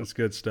 Yeah, that's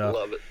good stuff.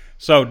 Love it.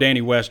 So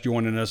Danny West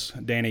joining us.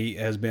 Danny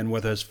has been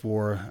with us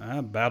for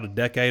about a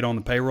decade on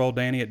the payroll,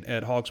 Danny,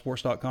 at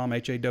hogsports.com,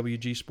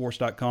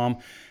 HAWGsports.com.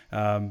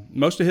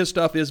 Most of his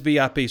stuff is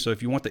VIP, so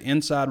if you want the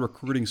inside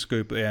recruiting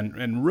scoop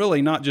and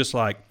really not just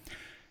like,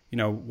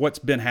 what's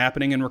been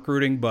happening in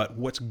recruiting, but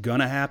what's going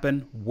to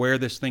happen, where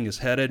this thing is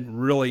headed,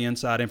 really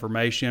inside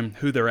information,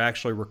 who they're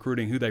actually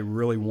recruiting, who they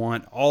really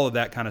want, all of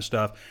that kind of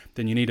stuff,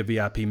 then you need a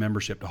VIP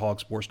membership to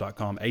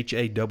hogsports.com,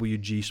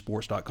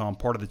 HAWGsports.com,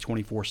 part of the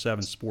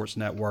 24/7 Sports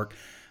Network,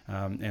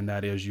 and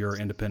that is your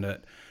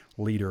independent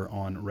leader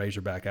on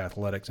Razorback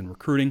athletics and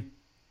recruiting.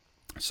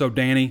 So,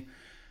 Danny,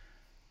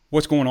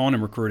 what's going on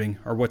in recruiting,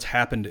 or what's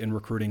happened in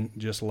recruiting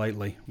just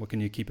lately? What can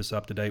you keep us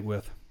up to date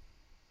with?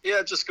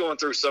 Yeah, just going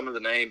through some of the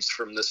names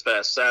from this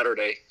past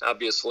Saturday.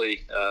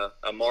 Obviously,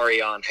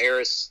 Amarion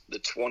Harris, the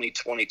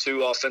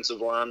 2022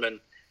 offensive lineman,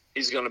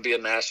 he's going to be a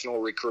national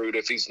recruit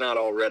if he's not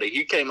already.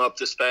 He came up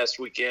this past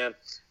weekend.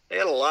 They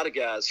had a lot of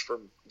guys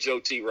from Joe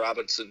T.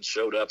 Robinson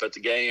showed up at the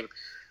game. It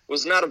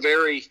was not a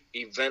very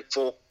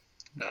eventful,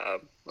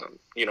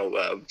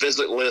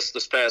 visit list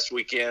this past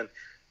weekend.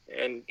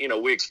 And,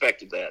 we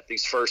expected that.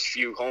 These first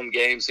few home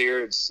games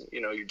here, it's,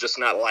 you're just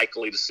not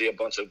likely to see a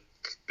bunch of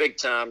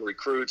big-time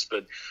recruits.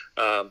 But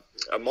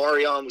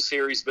Amarion was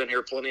here. He's been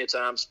here plenty of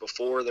times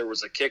before. There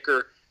was a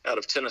kicker out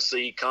of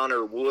Tennessee,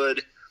 Connor Wood.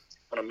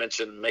 I want to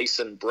mention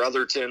Mason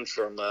Brotherton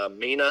from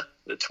Mena,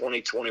 the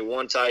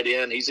 2021 tight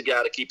end. He's a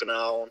guy to keep an eye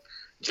on.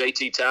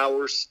 JT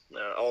Towers,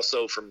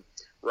 also from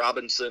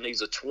Robinson.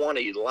 He's a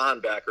 20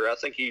 linebacker. I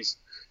think he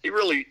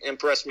really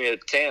impressed me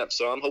at camp,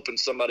 so I'm hoping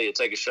somebody will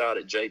take a shot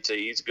at JT.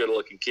 He's a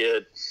good-looking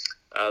kid.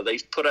 They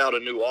put out a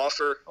new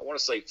offer, I want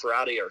to say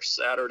Friday or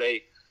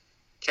Saturday.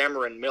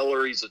 Cameron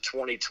Miller, he's a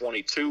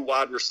 2022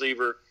 wide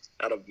receiver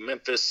out of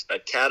Memphis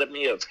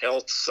Academy of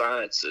Health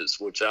Sciences,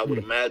 which I would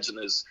imagine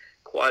is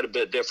quite a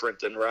bit different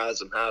than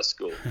Rising High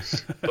School.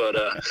 But,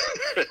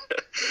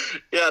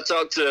 I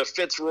talked to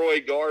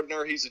Fitzroy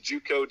Gardner. He's a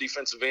JUCO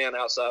defensive end,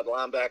 outside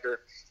linebacker.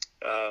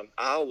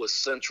 Iowa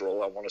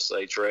Central, I want to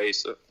say, Trey.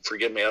 So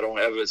forgive me, I don't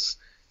have his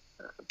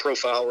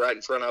profile right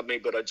in front of me,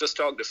 but I just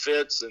talked to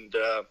Fitz, and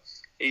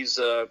he's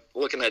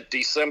looking at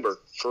December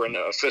for an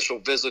official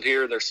visit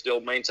here. They're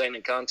still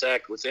maintaining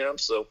contact with him,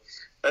 so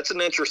that's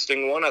an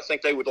interesting one. I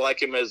think they would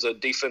like him as a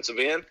defensive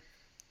end.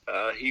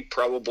 He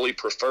probably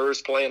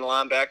prefers playing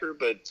linebacker,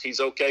 but he's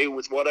okay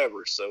with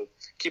whatever. So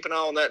keep an eye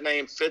on that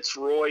name,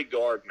 Fitzroy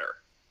Gardner.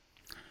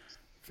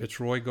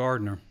 Fitzroy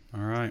Gardner. All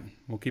right.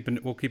 We'll keep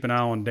an eye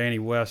on Danny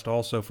West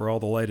also for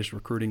all the latest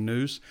recruiting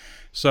news.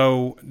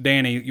 So,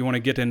 Danny, you want to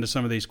get into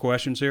some of these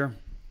questions here?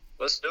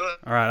 Let's do it.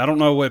 All right. I don't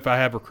know if I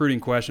have recruiting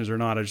questions or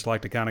not. I just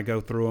like to kind of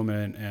go through them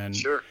and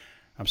sure.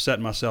 I'm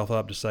setting myself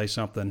up to say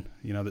something,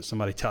 that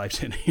somebody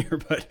types in here.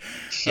 But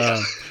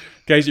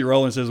Casey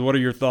Rowland says, what are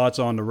your thoughts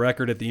on the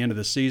record at the end of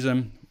the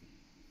season?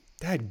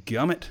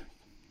 Dadgummit.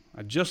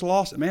 I just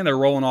lost it. Man, they're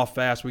rolling off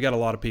fast. We got a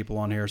lot of people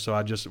on here, so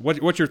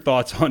what's your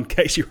thoughts on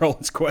Casey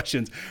Rowland's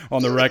questions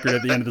on the record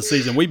at the end of the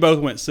season? We both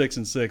went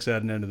 6-6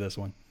 heading into this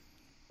one.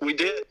 We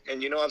did,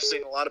 and I've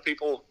seen a lot of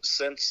people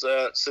since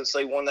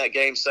they won that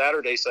game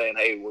Saturday saying,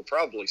 "Hey, we're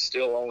probably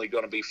still only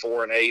going to be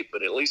 4-8,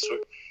 but at least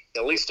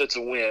it's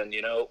a win."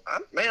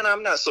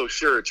 I'm not so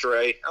sure,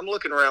 Trey. I'm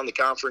looking around the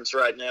conference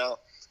right now.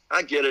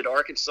 I get it.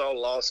 Arkansas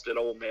lost at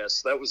Ole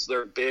Miss. That was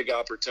their big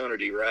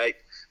opportunity, right,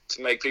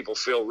 to make people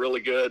feel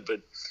really good. But,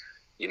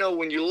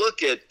 when you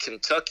look at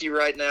Kentucky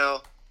right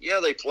now,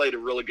 they played a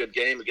really good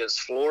game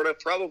against Florida.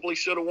 Probably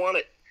should have won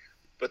it.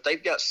 But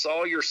they've got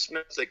Sawyer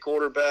Smith at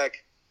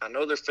quarterback. I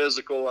know they're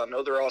physical. I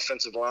know their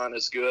offensive line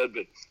is good,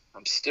 but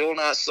I'm still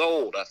not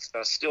sold.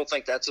 I still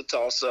think that's a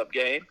toss-up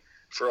game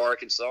for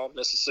Arkansas.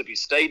 Mississippi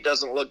State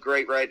doesn't look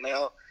great right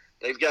now.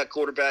 They've got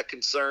quarterback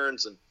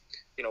concerns. And,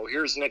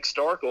 here's Nick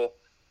Starkel.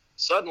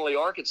 Suddenly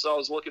Arkansas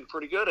is looking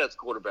pretty good at the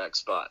quarterback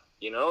spot,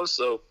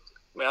 So,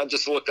 I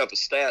just looked up a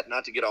stat,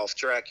 not to get off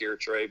track here,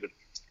 Trey, but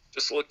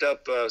just looked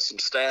up some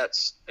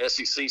stats,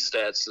 SEC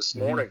stats this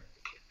morning.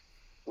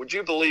 Would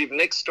you believe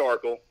Nick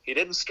Starkel, he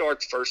didn't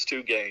start the first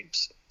two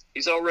games.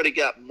 He's already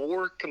got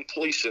more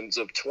completions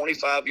of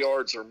 25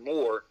 yards or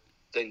more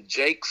than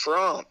Jake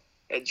Fromm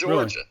at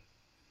Georgia. Really?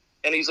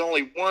 And he's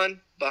only one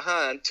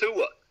behind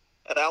Tua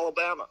at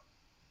Alabama.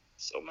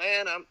 So,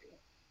 man, I'm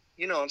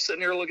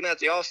sitting here looking at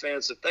the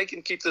offense. If they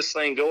can keep this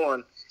thing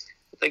going,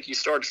 I think you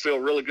start to feel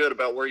really good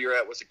about where you're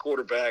at with the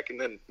quarterback. And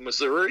then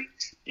Missouri,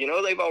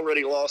 they've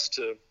already lost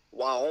to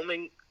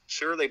Wyoming.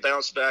 Sure, they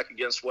bounced back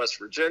against West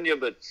Virginia,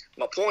 but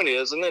my point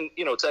is, and then,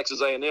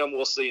 Texas A&M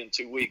we'll see in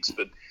 2 weeks,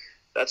 but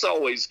that's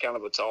always kind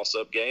of a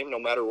toss-up game, no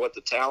matter what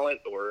the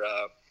talent or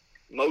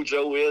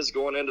mojo is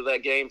going into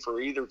that game for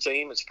either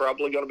team. It's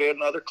probably going to be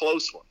another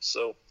close one.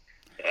 So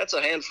that's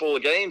a handful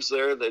of games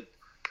there that,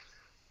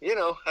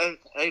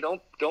 hey,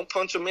 don't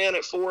punch them in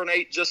at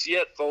 4-8 just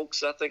yet,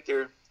 folks. I think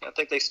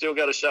they still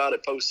got a shot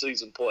at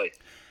postseason play.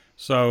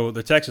 So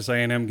the Texas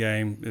A&M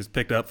game is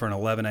picked up for an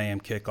 11 a.m.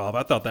 kickoff.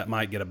 I thought that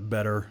might get a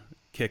better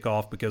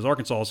kickoff because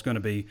Arkansas is going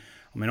to be,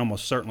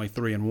 almost certainly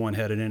 3-1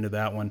 headed into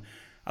that one.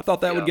 I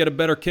thought that would get a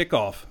better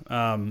kickoff.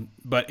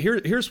 But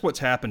here's what's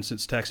happened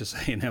since Texas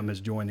A&M has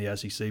joined the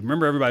SEC.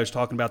 Remember, everybody was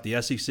talking about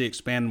the SEC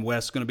expanding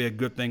west is going to be a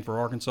good thing for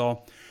Arkansas.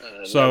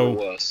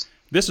 So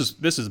this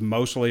is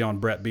mostly on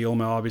Brett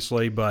Bielema,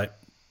 obviously, but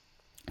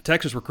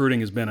Texas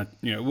recruiting has been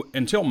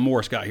until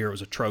Morris got here, it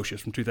was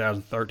atrocious from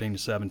 2013 to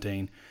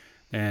 17.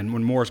 And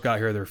when Morris got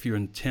here, there were fewer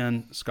than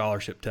 10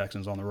 scholarship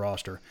Texans on the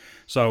roster.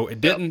 So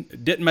it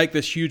didn't make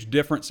this huge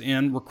difference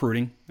in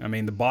recruiting.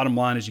 The bottom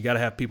line is you got to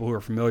have people who are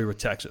familiar with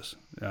Texas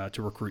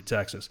to recruit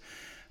Texas.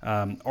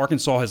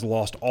 Arkansas has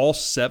lost all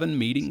 7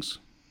 meetings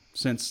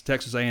since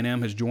Texas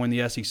A&M has joined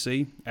the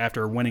SEC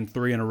after winning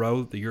 3 in a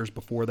row the years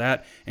before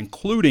that,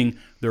 including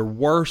their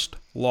worst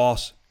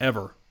loss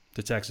ever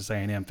to Texas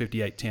A&M,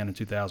 58-10 in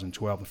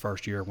 2012, the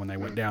first year when they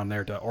went down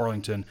there to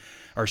Arlington,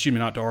 or excuse me,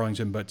 not to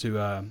Arlington, but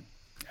to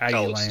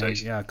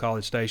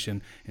College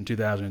Station in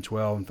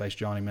 2012 and faced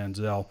Johnny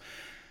Manziel.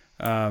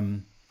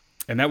 And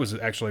that was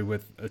actually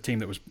with a team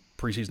that was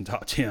preseason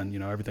top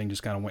 10. Everything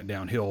just kind of went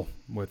downhill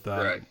with,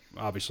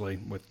 obviously,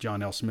 with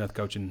John L. Smith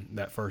coaching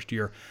that first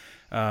year.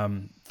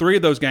 3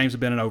 of those games have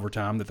been in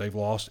overtime that they've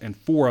lost, and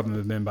 4 of them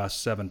have been by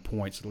 7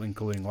 points,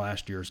 including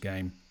last year's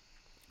game.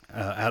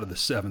 Out of the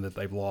 7 that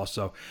they've lost.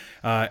 So,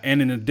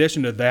 and in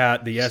addition to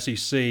that, the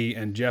SEC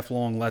and Jeff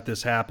Long let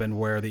this happen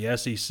where the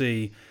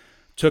SEC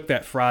took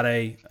that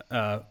Friday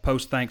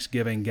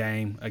post-Thanksgiving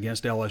game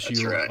against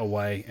LSU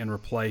away and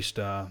replaced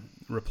the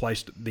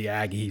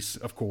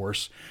Aggies, of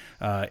course,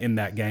 in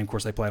that game. Of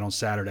course, they played on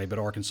Saturday, but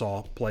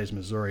Arkansas plays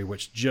Missouri,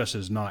 which just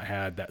has not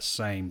had that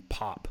same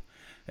pop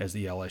as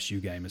the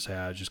LSU game has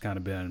had. It's just kind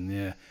of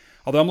been,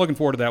 Although I'm looking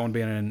forward to that one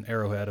being in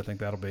Arrowhead. I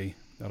think that'll be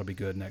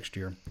good next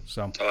year.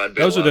 So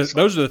those are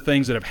the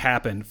things that have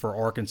happened for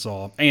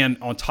Arkansas. And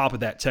on top of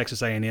that,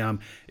 Texas A&M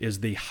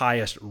is the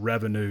highest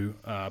revenue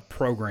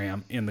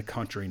program in the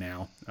country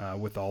now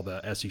with all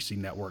the SEC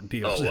network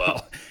deals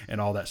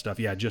and all that stuff.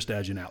 Yeah, just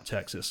edging out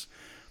Texas.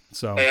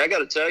 So hey, I got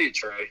to tell you,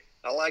 Trey,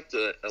 I like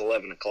the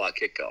 11 o'clock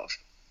kickoff.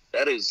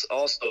 That is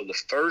also the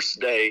first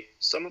day.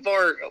 Some of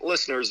our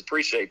listeners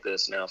appreciate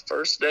this now.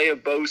 First day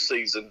of bow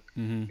season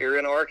here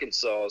in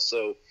Arkansas.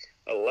 So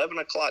 11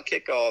 o'clock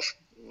kickoff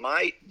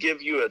might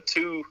give you a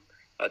two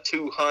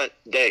hunt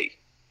day.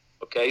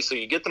 Okay, so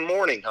you get the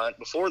morning hunt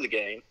before the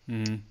game.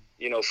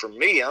 For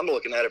me, I'm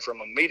looking at it from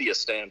a media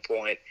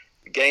standpoint.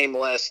 The game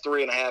lasts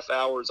 3.5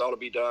 hours, ought to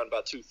be done by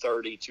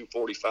 2:30,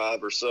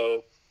 2:45 or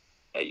so.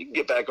 Hey, you can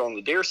get back on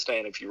the deer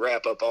stand if you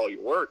wrap up all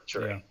your work,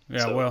 Trey. Yeah.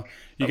 So well,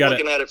 I'm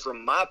looking at it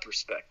from my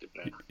perspective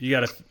now. You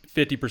got a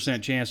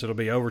 50% chance it'll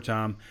be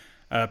overtime.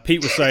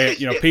 Pete was saying,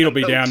 Pete will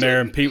be down there,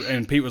 and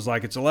Pete was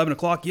like, "It's 11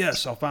 o'clock.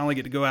 Yes, I'll finally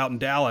get to go out in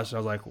Dallas." I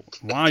was like,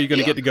 "Why are you going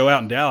to get to go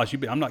out in Dallas?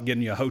 I'm not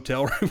getting you a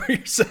hotel room where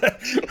you're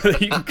set.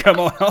 You can come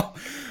on home."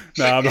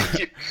 No,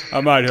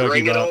 I might hook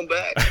Bring you it up. on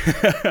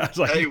back. I was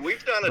like, hey,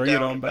 we've done it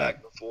down and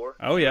back before.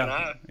 Oh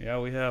yeah,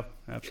 we have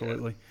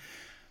absolutely.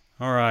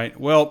 Yeah. All right.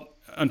 Well,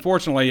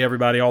 unfortunately,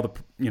 everybody, all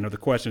the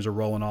questions are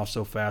rolling off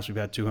so fast. We've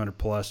had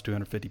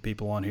 250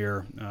 people on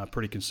here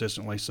pretty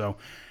consistently. So,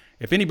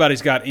 if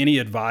anybody's got any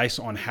advice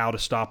on how to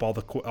stop all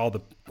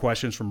the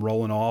questions from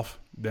rolling off,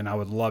 then I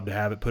would love to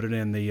have it. Put it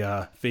in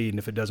the feed, and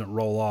if it doesn't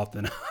roll off,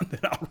 then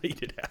I'll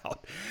read it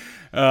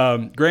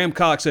out. Graham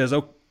Cox says,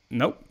 "Oh,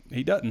 nope,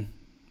 he doesn't.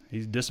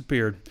 He's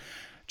disappeared."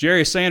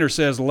 Jerry Sanders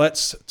says,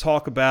 "Let's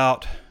talk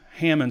about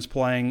Hammonds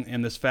playing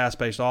in this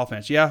fast-paced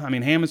offense." Yeah, I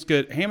mean,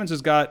 Hammonds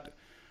has got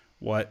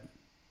what?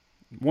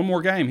 One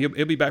more game.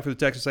 He'll be back for the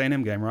Texas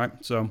A&M game, right?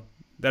 So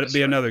that'd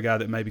be another guy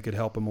that maybe could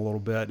help him a little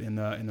bit in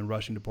the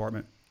rushing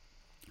department.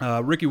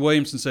 Ricky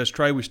Williamson says,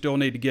 "Trey, we still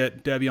need to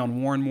get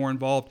Devion Warren more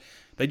involved."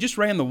 They just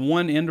ran the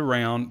one end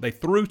around. They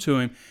threw to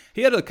him.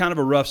 He had a kind of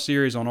a rough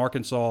series on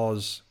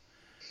Arkansas's,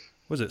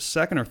 was it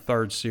second or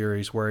third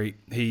series, where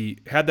he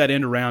had that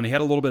end around. He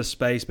had a little bit of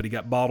space, but he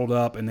got bottled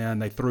up, and then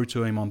they threw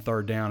to him on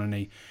third down, and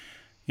he,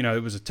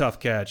 it was a tough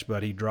catch,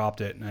 but he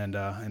dropped it, and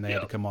they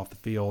had to come off the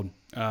field.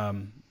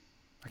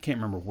 I can't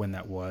remember when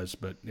that was,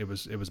 but it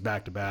was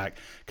back to back.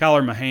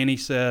 Kyler Mahaney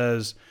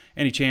says,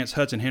 "Any chance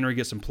Hudson Henry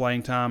gets some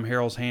playing time?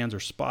 Harrell's hands are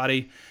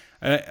spotty."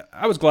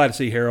 I was glad to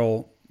see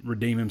Harrell,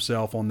 redeem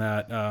himself on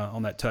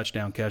that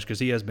touchdown catch, because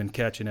he has been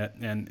catching it,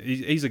 and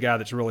he's a guy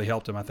that's really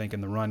helped him, I think,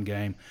 in the run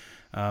game.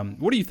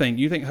 What do you think?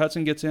 You think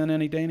Hudson gets in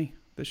any, Danny,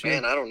 this year?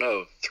 Man, I don't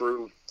know.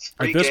 Through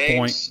 3 at this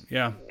games, point,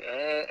 yeah.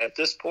 At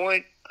this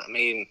point, I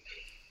mean,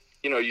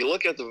 you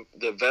look at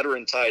the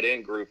veteran tight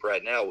end group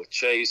right now with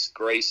Chase,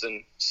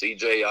 Grayson,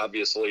 CJ,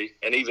 obviously,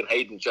 and even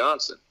Hayden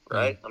Johnson,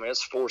 right? I mean,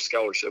 that's 4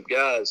 scholarship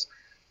guys.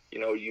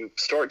 You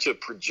start to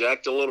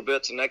project a little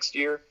bit to next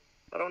year.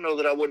 I don't know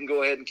that I wouldn't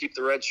go ahead and keep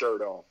the red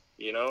shirt on.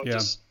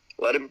 Just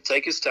let him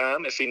take his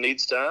time. If he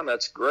needs time,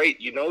 that's great.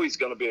 He's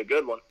going to be a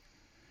good one.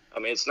 I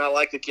mean, it's not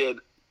like the kid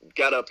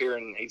got up here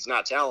and he's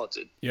not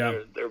talented. Yeah,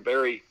 they're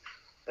very.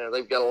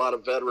 They've got a lot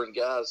of veteran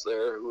guys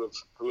there who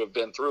have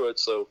been through it.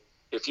 So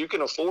if you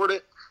can afford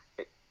it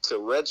to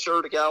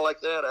redshirt a guy like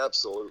that,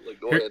 absolutely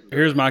go ahead.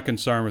 Here's my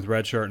concern with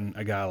redshirting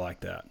a guy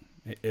like that,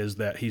 is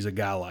that he's a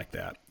guy like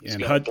that. He's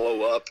going to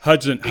blow up.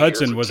 Hudson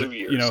was, 2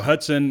 years.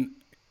 Hudson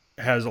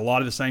has a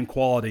lot of the same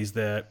qualities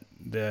that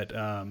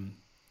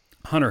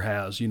Hunter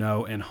has,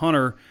 and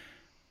Hunter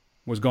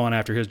was gone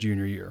after his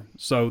junior year.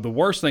 So the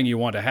worst thing you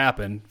want to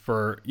happen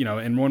for,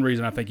 and one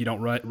reason I think you don't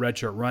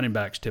redshirt running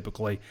backs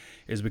typically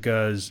is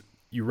because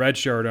you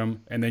redshirt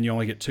them and then you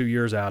only get 2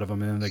 years out of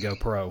them and then they go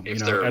pro,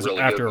 after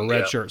a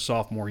redshirt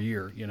sophomore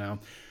year,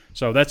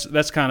 So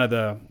that's kind of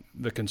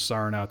the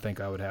concern I think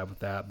I would have with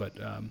that. But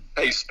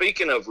hey,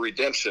 speaking of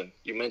redemption,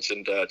 you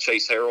mentioned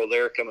Chase Harrell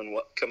there coming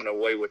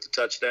away with the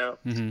touchdown.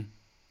 Mm-hmm.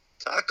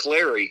 Ty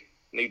Clary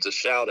needs a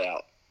shout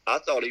out. I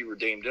thought he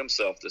redeemed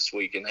himself this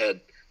week and had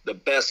the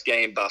best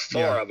game by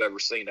far I've ever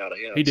seen out of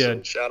him. He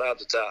did. So shout out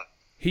to Ty.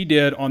 He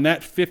did. On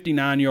that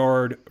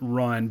 59-yard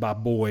run by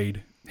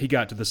Boyd, he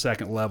got to the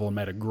second level and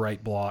made a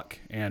great block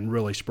and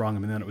really sprung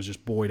him. And then it was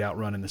just Boyd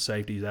outrunning the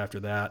safeties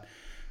after that.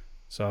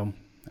 So,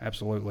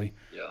 absolutely.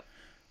 Yeah.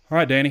 All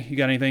right, Danny, you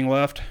got anything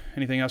left?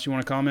 Anything else you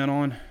want to comment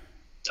on?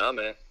 Oh,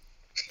 man.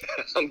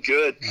 I'm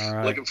good. All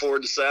right. Looking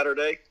forward to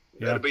Saturday.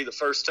 Yeah. That'll be the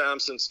first time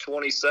since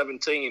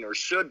 2017, or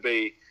should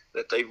be,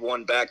 that they've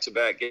won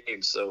back-to-back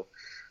games. So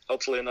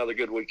hopefully another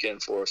good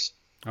weekend for us.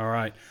 All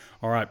right.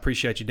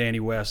 Appreciate you, Danny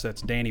West.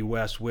 That's Danny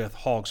West with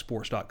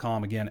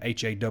hawgsports.com. Again,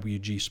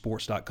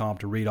 HAWGsports.com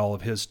to read all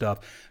of his stuff.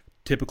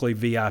 Typically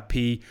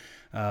VIP,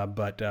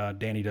 but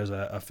Danny does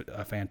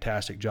a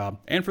fantastic job.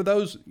 And for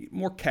those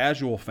more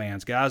casual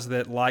fans, guys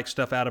that like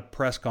stuff out of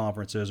press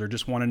conferences or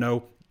just want to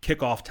know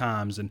kickoff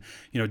times and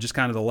just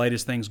kind of the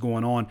latest things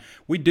going on,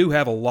 we do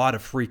have a lot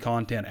of free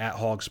content at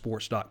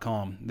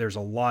hawgsports.com. There's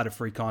a lot of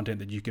free content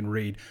that you can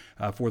read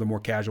for the more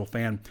casual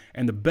fan,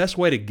 and the best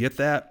way to get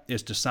that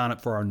is to sign up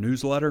for our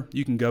newsletter.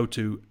 You can go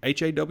to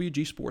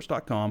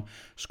hawgsports.com,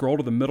 scroll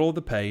to the middle of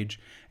the page,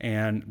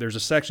 and there's a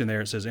section there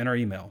that says enter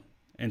email.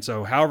 And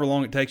so however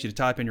long it takes you to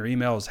type in your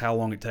email is how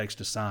long it takes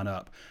to sign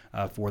up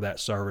for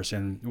that service.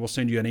 And we'll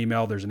send you an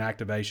email. There's an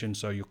activation,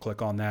 so you'll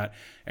click on that.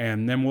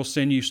 And then we'll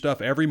send you stuff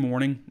every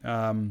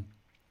morning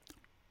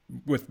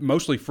with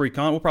mostly free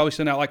content. We'll probably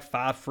send out like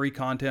 5 free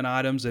content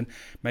items and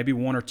maybe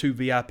 1 or 2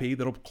 VIP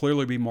that'll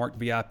clearly be marked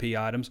VIP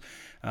items,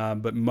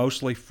 but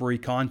mostly free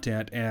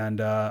content. And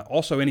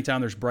also,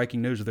 anytime there's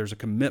breaking news, if there's a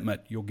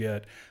commitment, you'll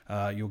get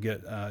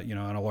an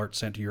alert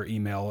sent to your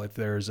email. If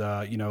there's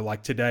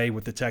like today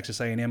with the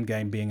Texas A&M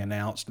game being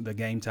announced, the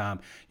game time,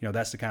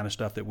 that's the kind of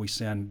stuff that we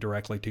send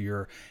directly to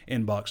your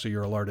inbox, so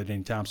you're alerted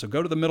anytime. So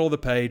go to the middle of the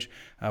page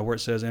where it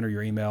says enter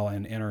your email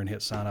and enter and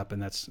hit sign up,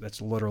 and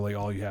that's literally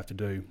all you have to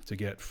do to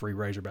get free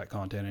Razorback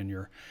content in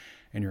your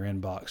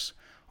inbox.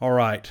 All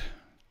right.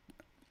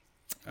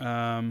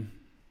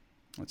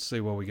 Let's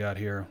see what we got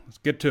here. Let's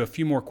get to a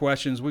few more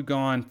questions. We've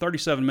gone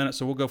 37 minutes,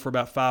 so we'll go for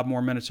about 5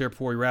 more minutes here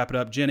before we wrap it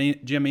up.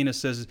 Jim Enos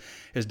says,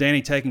 is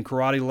Danny taking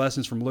karate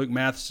lessons from Luke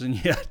Matheson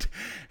yet?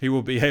 He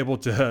will be able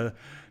to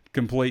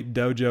complete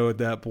dojo at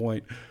that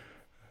point.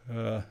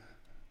 I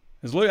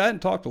hadn't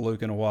talked to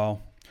Luke in a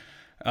while.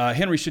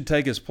 Henry should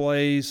take his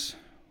plays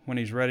when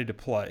he's ready to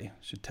play.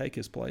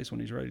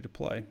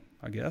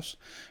 I guess.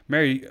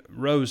 Mary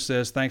Rose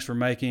says, thanks for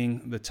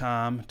making the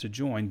time to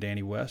join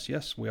Danny West.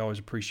 Yes, we always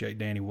appreciate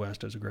Danny West.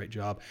 Does a great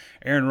job.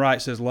 Aaron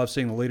Wright says, love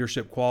seeing the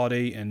leadership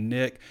quality in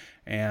Nick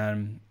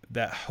and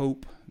that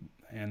hope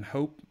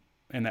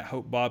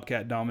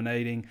Bobcat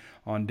dominating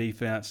on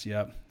defense.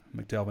 Yep,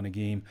 McTelvin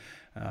Agim.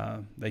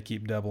 They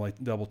keep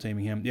double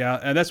teaming him. Yeah,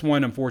 and that's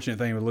one unfortunate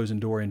thing with losing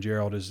Dorian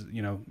Gerald is,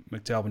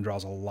 McTelvin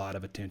draws a lot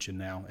of attention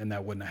now, and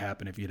that wouldn't have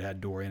happened if you'd had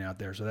Dorian out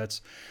there. So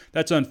that's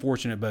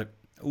unfortunate, but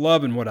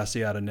loving what I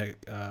see out of Nick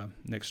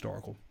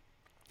Starkel.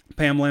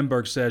 Pam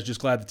Lindbergh says,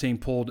 just glad the team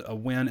pulled a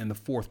win in the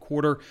fourth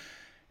quarter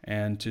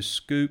and to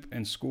scoop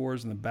and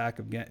scores in the back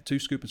of back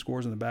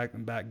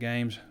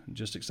games.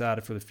 Just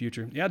excited for the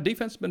future. Yeah,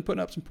 defense has been putting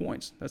up some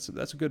points. That's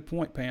a good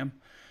point, Pam.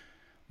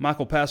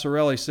 Michael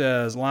Passarelli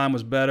says, line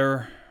was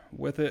better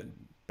with it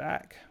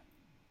back.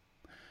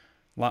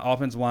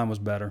 Offensive line was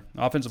better.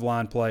 Offensive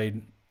line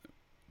played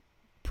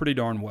pretty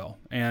darn well,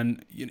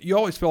 and you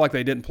always feel like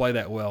they didn't play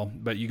that well,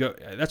 but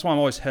that's why I'm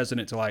always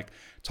hesitant to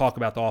talk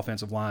about the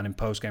offensive line in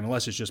postgame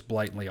unless it's just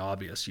blatantly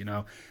obvious.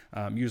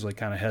 I'm usually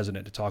kind of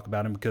hesitant to talk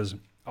about them because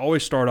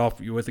always start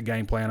off with a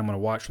game plan. I'm going to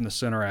watch from the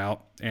center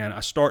out, and I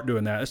start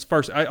doing that. It's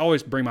first. I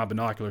always bring my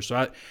binoculars.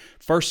 So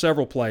first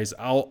several plays,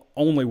 I'll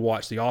only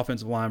watch the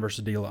offensive line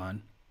versus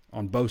D-line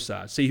on both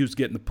sides. See who's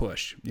getting the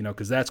push,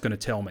 because that's going to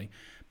tell me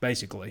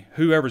basically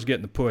whoever's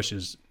getting the push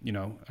is,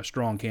 a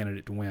strong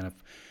candidate to win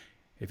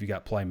if you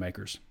got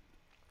playmakers.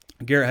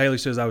 Garrett Haley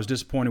says, I was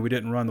disappointed we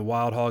didn't run the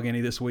Wild Hog any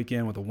this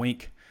weekend with a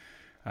wink.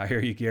 I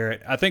hear you,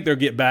 Garrett. I think they'll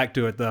get back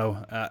to it,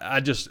 though.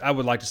 I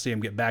would like to see them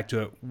get back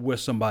to it with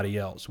somebody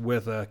else,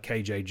 with a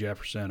KJ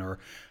Jefferson or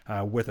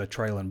with a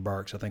Traylon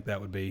Burks. I think that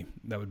would be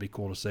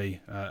cool to see.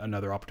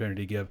 Another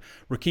opportunity to give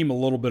Rakeem a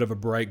little bit of a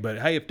break. But,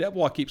 hey, if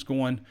Debois keeps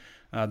going,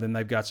 then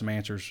they've got some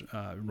answers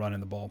running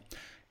the ball.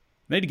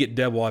 They need to get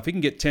Debois. If he can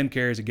get 10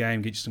 carries a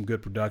game, get you some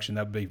good production,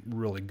 that would be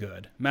really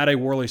good. Matt A.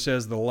 Worley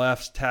says the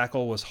left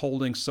tackle was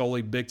holding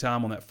solely big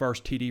time on that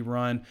first TD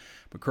run,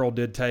 but Curl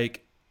did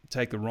take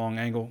the wrong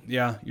angle.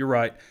 Yeah, you're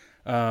right.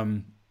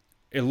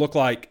 It looked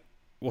like,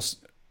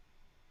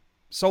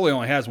 Soley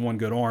only has one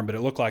good arm, but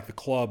it looked like the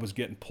club was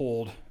getting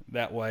pulled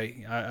that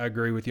way. I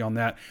agree with you on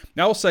that.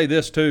 Now, I'll say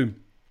this, too.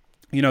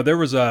 There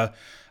was a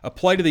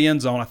play to the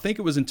end zone. I think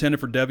it was intended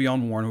for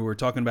De'Vion Warren, who we were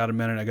talking about a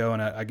minute ago,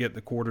 and I get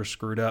the quarters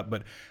screwed up.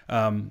 But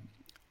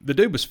the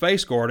dude was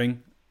face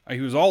guarding. He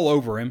was all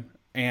over him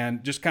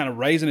and just kind of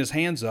raising his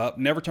hands up,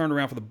 never turned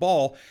around for the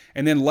ball.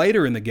 And then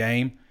later in the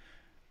game,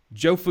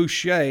 Joe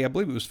Fouché, I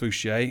believe it was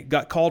Fouché,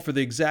 got called for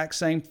the exact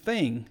same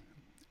thing.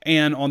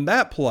 And on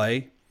that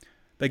play,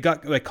 they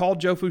called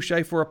Joe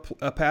Fouché for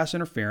a pass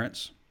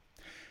interference,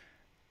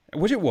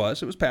 which it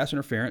was pass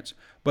interference.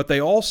 But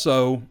they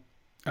also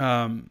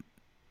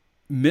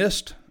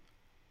missed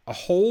a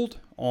hold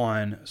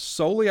on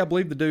Soley. I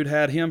believe the dude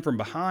had him from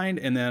behind,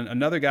 and then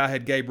another guy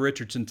had Gabe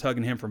Richardson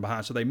tugging him from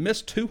behind. So they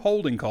missed 2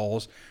 holding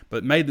calls,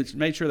 but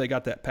made sure they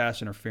got that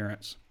pass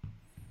interference.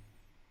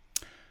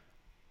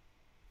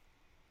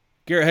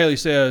 Garrett Haley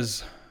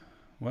says,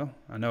 well,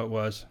 I know it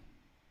was.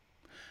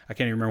 I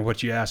can't even remember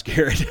what you asked,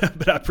 Garrett,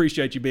 but I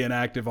appreciate you being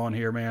active on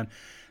here, man.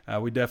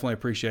 We definitely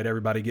appreciate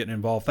everybody getting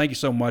involved. Thank you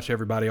so much,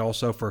 everybody,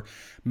 also for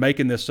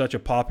making this such a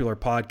popular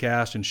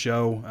podcast and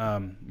show.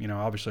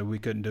 Obviously we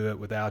couldn't do it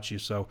without you.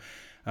 So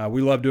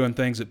we love doing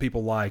things that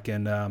people like,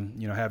 and,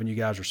 having you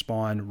guys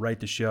respond, rate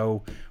the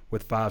show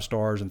with 5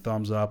 stars and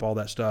thumbs up, all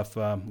that stuff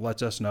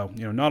lets us know.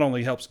 Not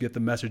only helps get the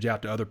message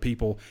out to other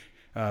people,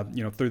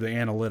 through the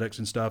analytics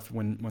and stuff,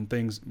 when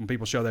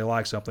people show they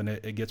like something,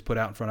 it gets put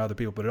out in front of other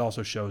people, but it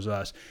also shows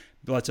us,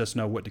 it lets us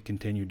know what to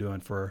continue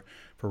doing for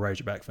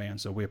Razorback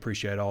fans. So we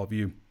appreciate all of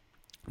you.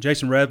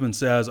 Jason Redmond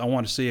says, I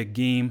want to see a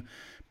game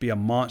be a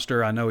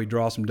monster. I know he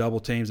draws some double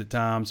teams at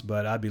times,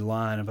 but I'd be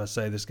lying if I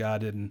say this guy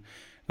didn't.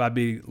 If I'd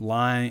be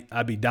lying,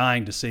 I'd be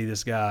dying to see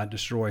this guy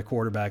destroy a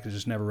quarterback. It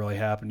just never really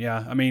happened.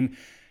 Yeah, I mean,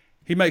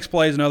 he makes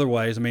plays in other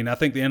ways. I mean, I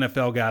think the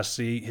NFL guys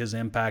see his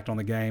impact on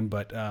the game,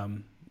 but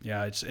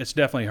yeah, it's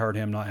definitely hurt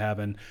him not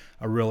having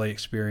a really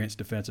experienced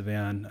defensive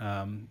end,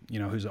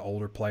 who's an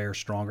older player,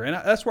 stronger. And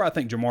that's where I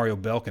think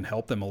Jamario Bell can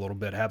help them a little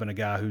bit, having a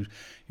guy who,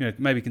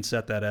 maybe can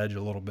set that edge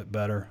a little bit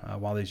better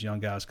while these young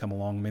guys come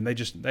along. I mean,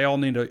 they all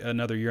need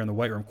another year in the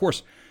weight room. Of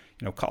course,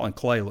 Colin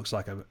Clay looks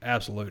like an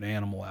absolute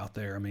animal out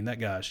there. I mean,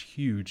 that guy's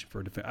huge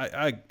for defense.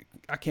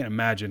 I can't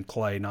imagine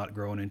Clay not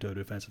growing into a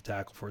defensive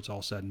tackle before it's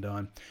all said and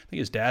done. I think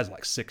his dad's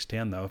like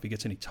 6'10", though. If he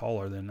gets any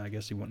taller, then I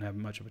guess he wouldn't have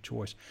much of a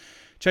choice.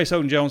 Chase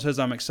Houghton Jones says,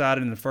 I'm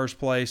excited in the first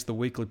place, the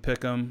weekly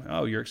pick'em.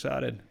 Oh, you're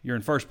excited. You're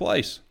in first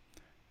place.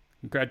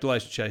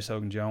 Congratulations, Chase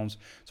Hogan Jones.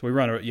 So we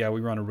run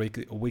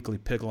a weekly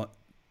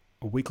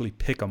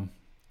pick'em.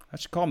 I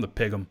should call them the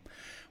pick'em.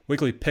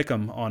 Weekly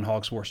pick'em on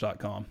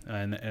hogsports.com,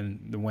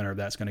 and the winner of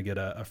that's going to get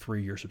a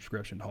free year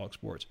subscription to Hog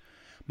Sports.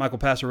 Michael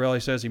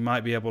Passarelli says he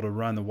might be able to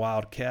run the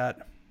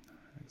Wildcat.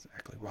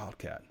 Exactly,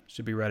 Wildcat.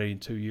 Should be ready in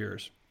 2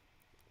 years.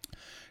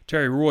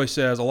 Terry Roy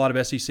says a lot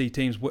of SEC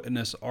teams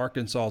witness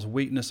Arkansas's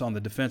weakness on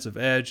the defensive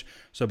edge,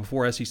 so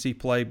before SEC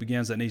play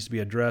begins, that needs to be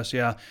addressed.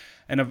 Yeah,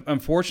 and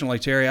unfortunately,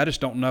 Terry, I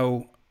just don't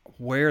know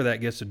where that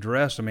gets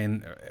addressed. I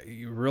mean,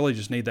 you really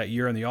just need that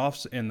year in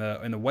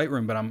the weight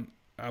room. But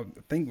I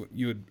think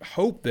you would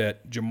hope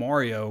that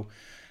Jamario,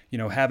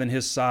 having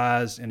his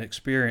size and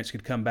experience,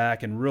 could come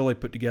back and really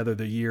put together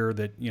the year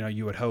that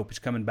you would hope. He's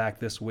coming back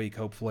this week,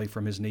 hopefully,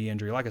 from his knee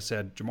injury. Like I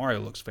said,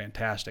 Jamario looks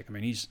fantastic. I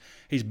mean, he's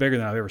bigger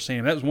than I've ever seen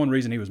him. That was one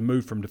reason he was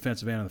moved from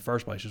defensive end in the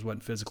first place. Just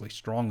wasn't physically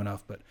strong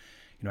enough. But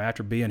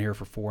after being here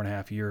for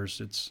 4.5 years,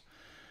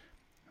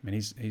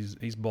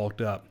 he's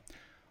bulked up.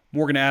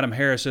 Morgan Adam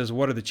Harris says,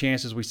 what are the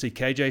chances we see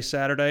KJ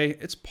Saturday?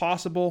 It's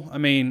possible. I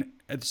mean,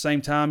 at the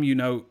same time,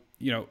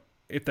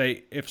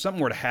 if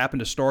something were to happen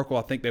to Starkville,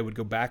 I think they would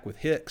go back with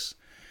Hicks.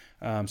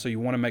 So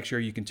you want to make sure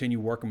you continue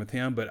working with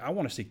him. But I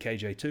want to see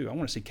KJ too. I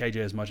want to see KJ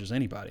as much as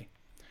anybody.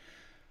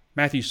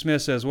 Matthew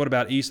Smith says, what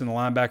about Eason, the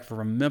linebacker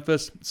from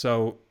Memphis?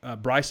 So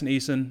Bryson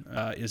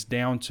Eason is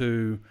down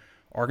to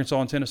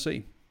Arkansas and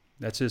Tennessee.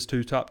 That's his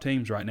 2 top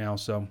teams right now.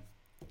 So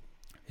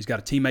he's got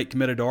a teammate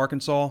committed to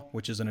Arkansas,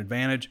 which is an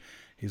advantage.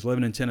 He's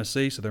living in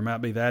Tennessee, so there might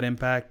be that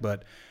impact.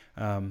 But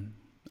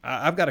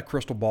I've got a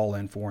crystal ball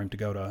in for him to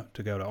go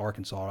to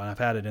Arkansas, and I've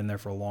had it in there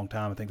for a long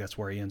time. I think that's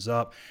where he ends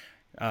up.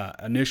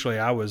 Initially,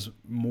 I was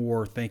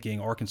more thinking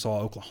Arkansas,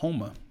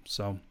 Oklahoma.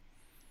 So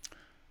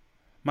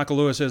Michael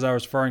Lewis says I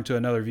was referring to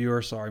another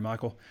viewer. Sorry,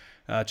 Michael.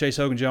 Chase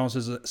Hogan Jones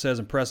says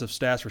impressive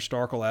stats for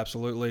Starkel.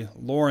 Absolutely.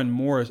 Lauren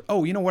Morris.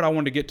 Oh, you know what I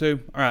wanted to get to?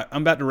 All right,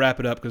 I'm about to wrap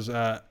it up because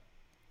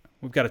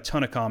we've got a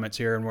ton of comments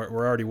here and we're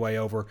already way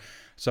over.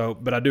 So,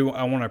 but I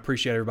want to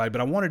appreciate everybody.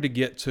 But I wanted to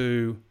get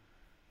to,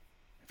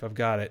 if I've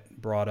got it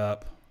brought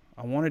up,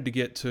 I wanted to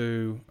get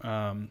to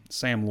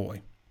Sam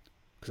Loy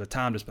because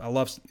I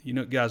love,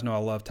 you guys know I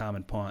love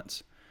timing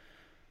punts.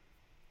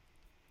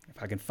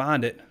 If I can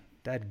find it,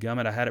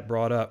 dadgummit, I had it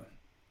brought up.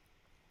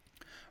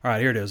 All right,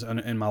 here it is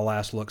in my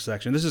last look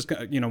section. This is,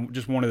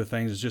 just one of the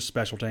things. It's just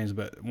special teams,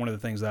 but one of the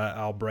things that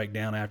I'll break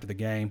down after the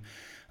game.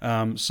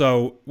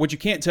 So what you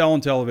can't tell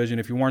on television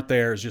if you weren't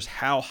there is just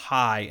how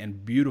high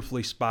and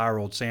beautifully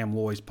spiraled Sam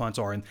Loy's punts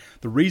are. And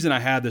the reason I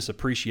have this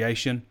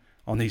appreciation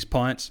on these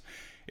punts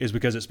is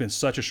because it's been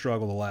such a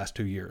struggle the last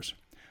 2 years.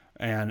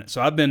 And so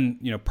I've been,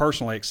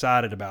 personally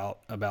excited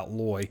about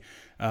Loy.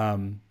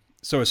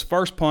 So his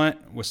first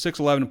punt was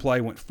 6:11 to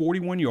play, went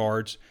 41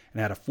 yards,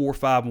 and had a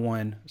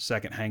 4.51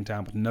 second hang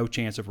time with no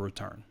chance of a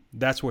return.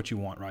 That's what you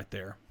want right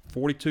there.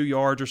 42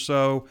 yards or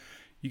so,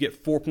 you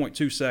get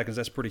 4.2 seconds.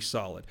 That's pretty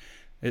solid.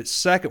 Its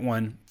second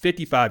one,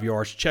 55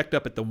 yards, checked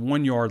up at the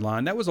 1 yard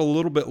line. That was a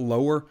little bit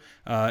lower,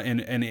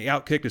 and he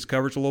outkicked his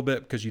coverage a little bit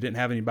because you didn't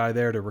have anybody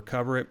there to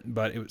recover it,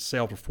 but it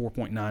sailed for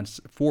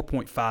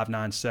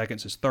 4.59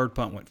 seconds. His third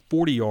punt went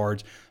 40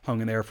 yards, hung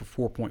in there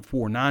for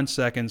 4.49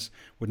 seconds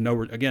with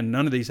again,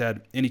 none of these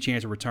had any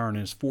chance of return,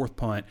 and his fourth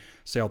punt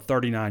sailed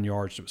 39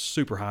 yards. So it was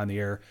super high in the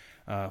air.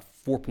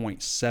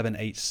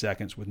 4.78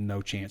 seconds with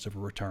no chance of a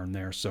return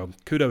there. So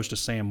kudos to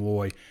Sam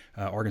Loy.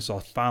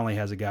 Arkansas finally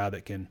has a guy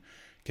that can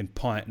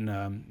punt. And,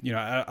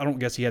 I don't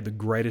guess he had the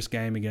greatest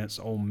game against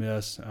Ole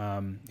Miss.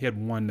 He had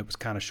one that was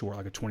kind of short,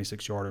 like a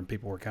 26-yarder, and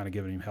people were kind of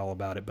giving him hell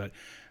about it. But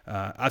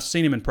I've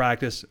seen him in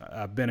practice.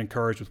 I've been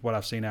encouraged with what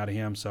I've seen out of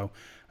him, so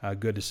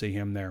good to see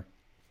him there.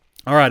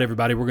 All right,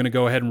 everybody, we're going to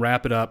go ahead and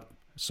wrap it up.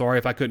 Sorry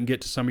if I couldn't get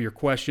to some of your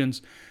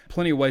questions.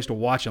 Plenty of ways to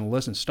watch and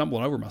listen.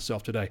 Stumbling over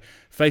myself today.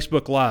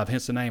 Facebook Live,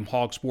 hence the name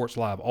Hog Sports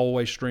Live.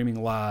 Always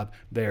streaming live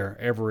there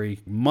every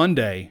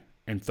Monday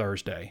and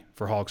Thursday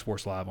for Hog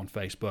Sports Live on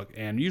Facebook.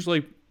 And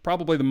usually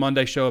probably the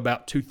Monday show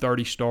about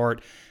 2:30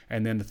 start,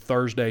 and then the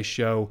Thursday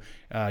show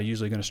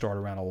usually going to start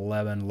around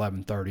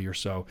 11:30 or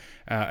so.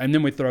 And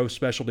then we throw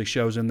specialty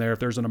shows in there. If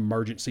there's an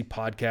emergency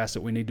podcast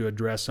that we need to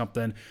address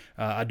something,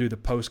 I do the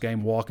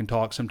post-game walk and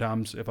talk.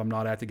 Sometimes if I'm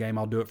not at the game,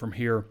 I'll do it from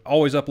here.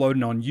 Always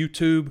uploading on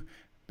YouTube.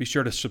 Be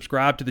sure to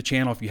subscribe to the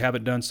channel if you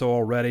haven't done so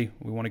already.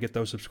 We want to get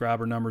those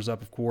subscriber numbers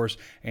up, of course.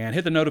 And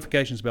hit the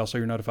notifications bell so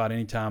you're notified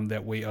anytime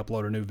that we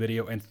upload a new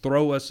video. And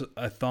throw us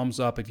a thumbs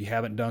up if you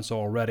haven't done so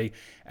already.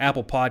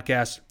 Apple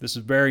Podcasts, this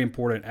is very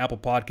important. Apple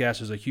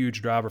Podcasts is a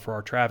huge driver for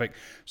our traffic.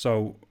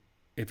 So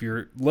if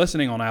you're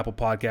listening on Apple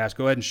Podcasts,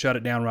 go ahead and shut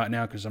it down right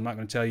now because I'm not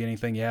going to tell you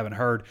anything you haven't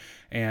heard.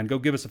 And go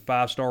give us a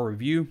 5-star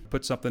review.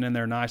 Put something in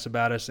there nice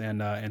about us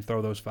and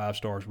throw those 5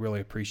 stars.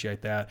 Really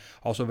appreciate that.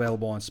 Also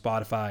available on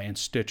Spotify and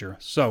Stitcher.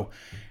 So,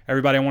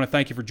 everybody, I want to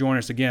thank you for joining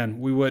us again.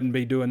 We wouldn't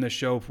be doing this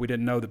show if we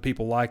didn't know that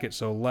people like it.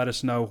 So let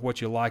us know what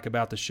you like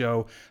about the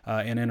show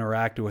and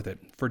interact with it.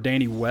 For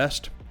Danny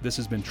West, this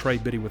has been Trey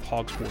Biddy with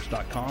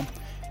hogsports.com,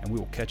 and we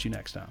will catch you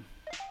next time.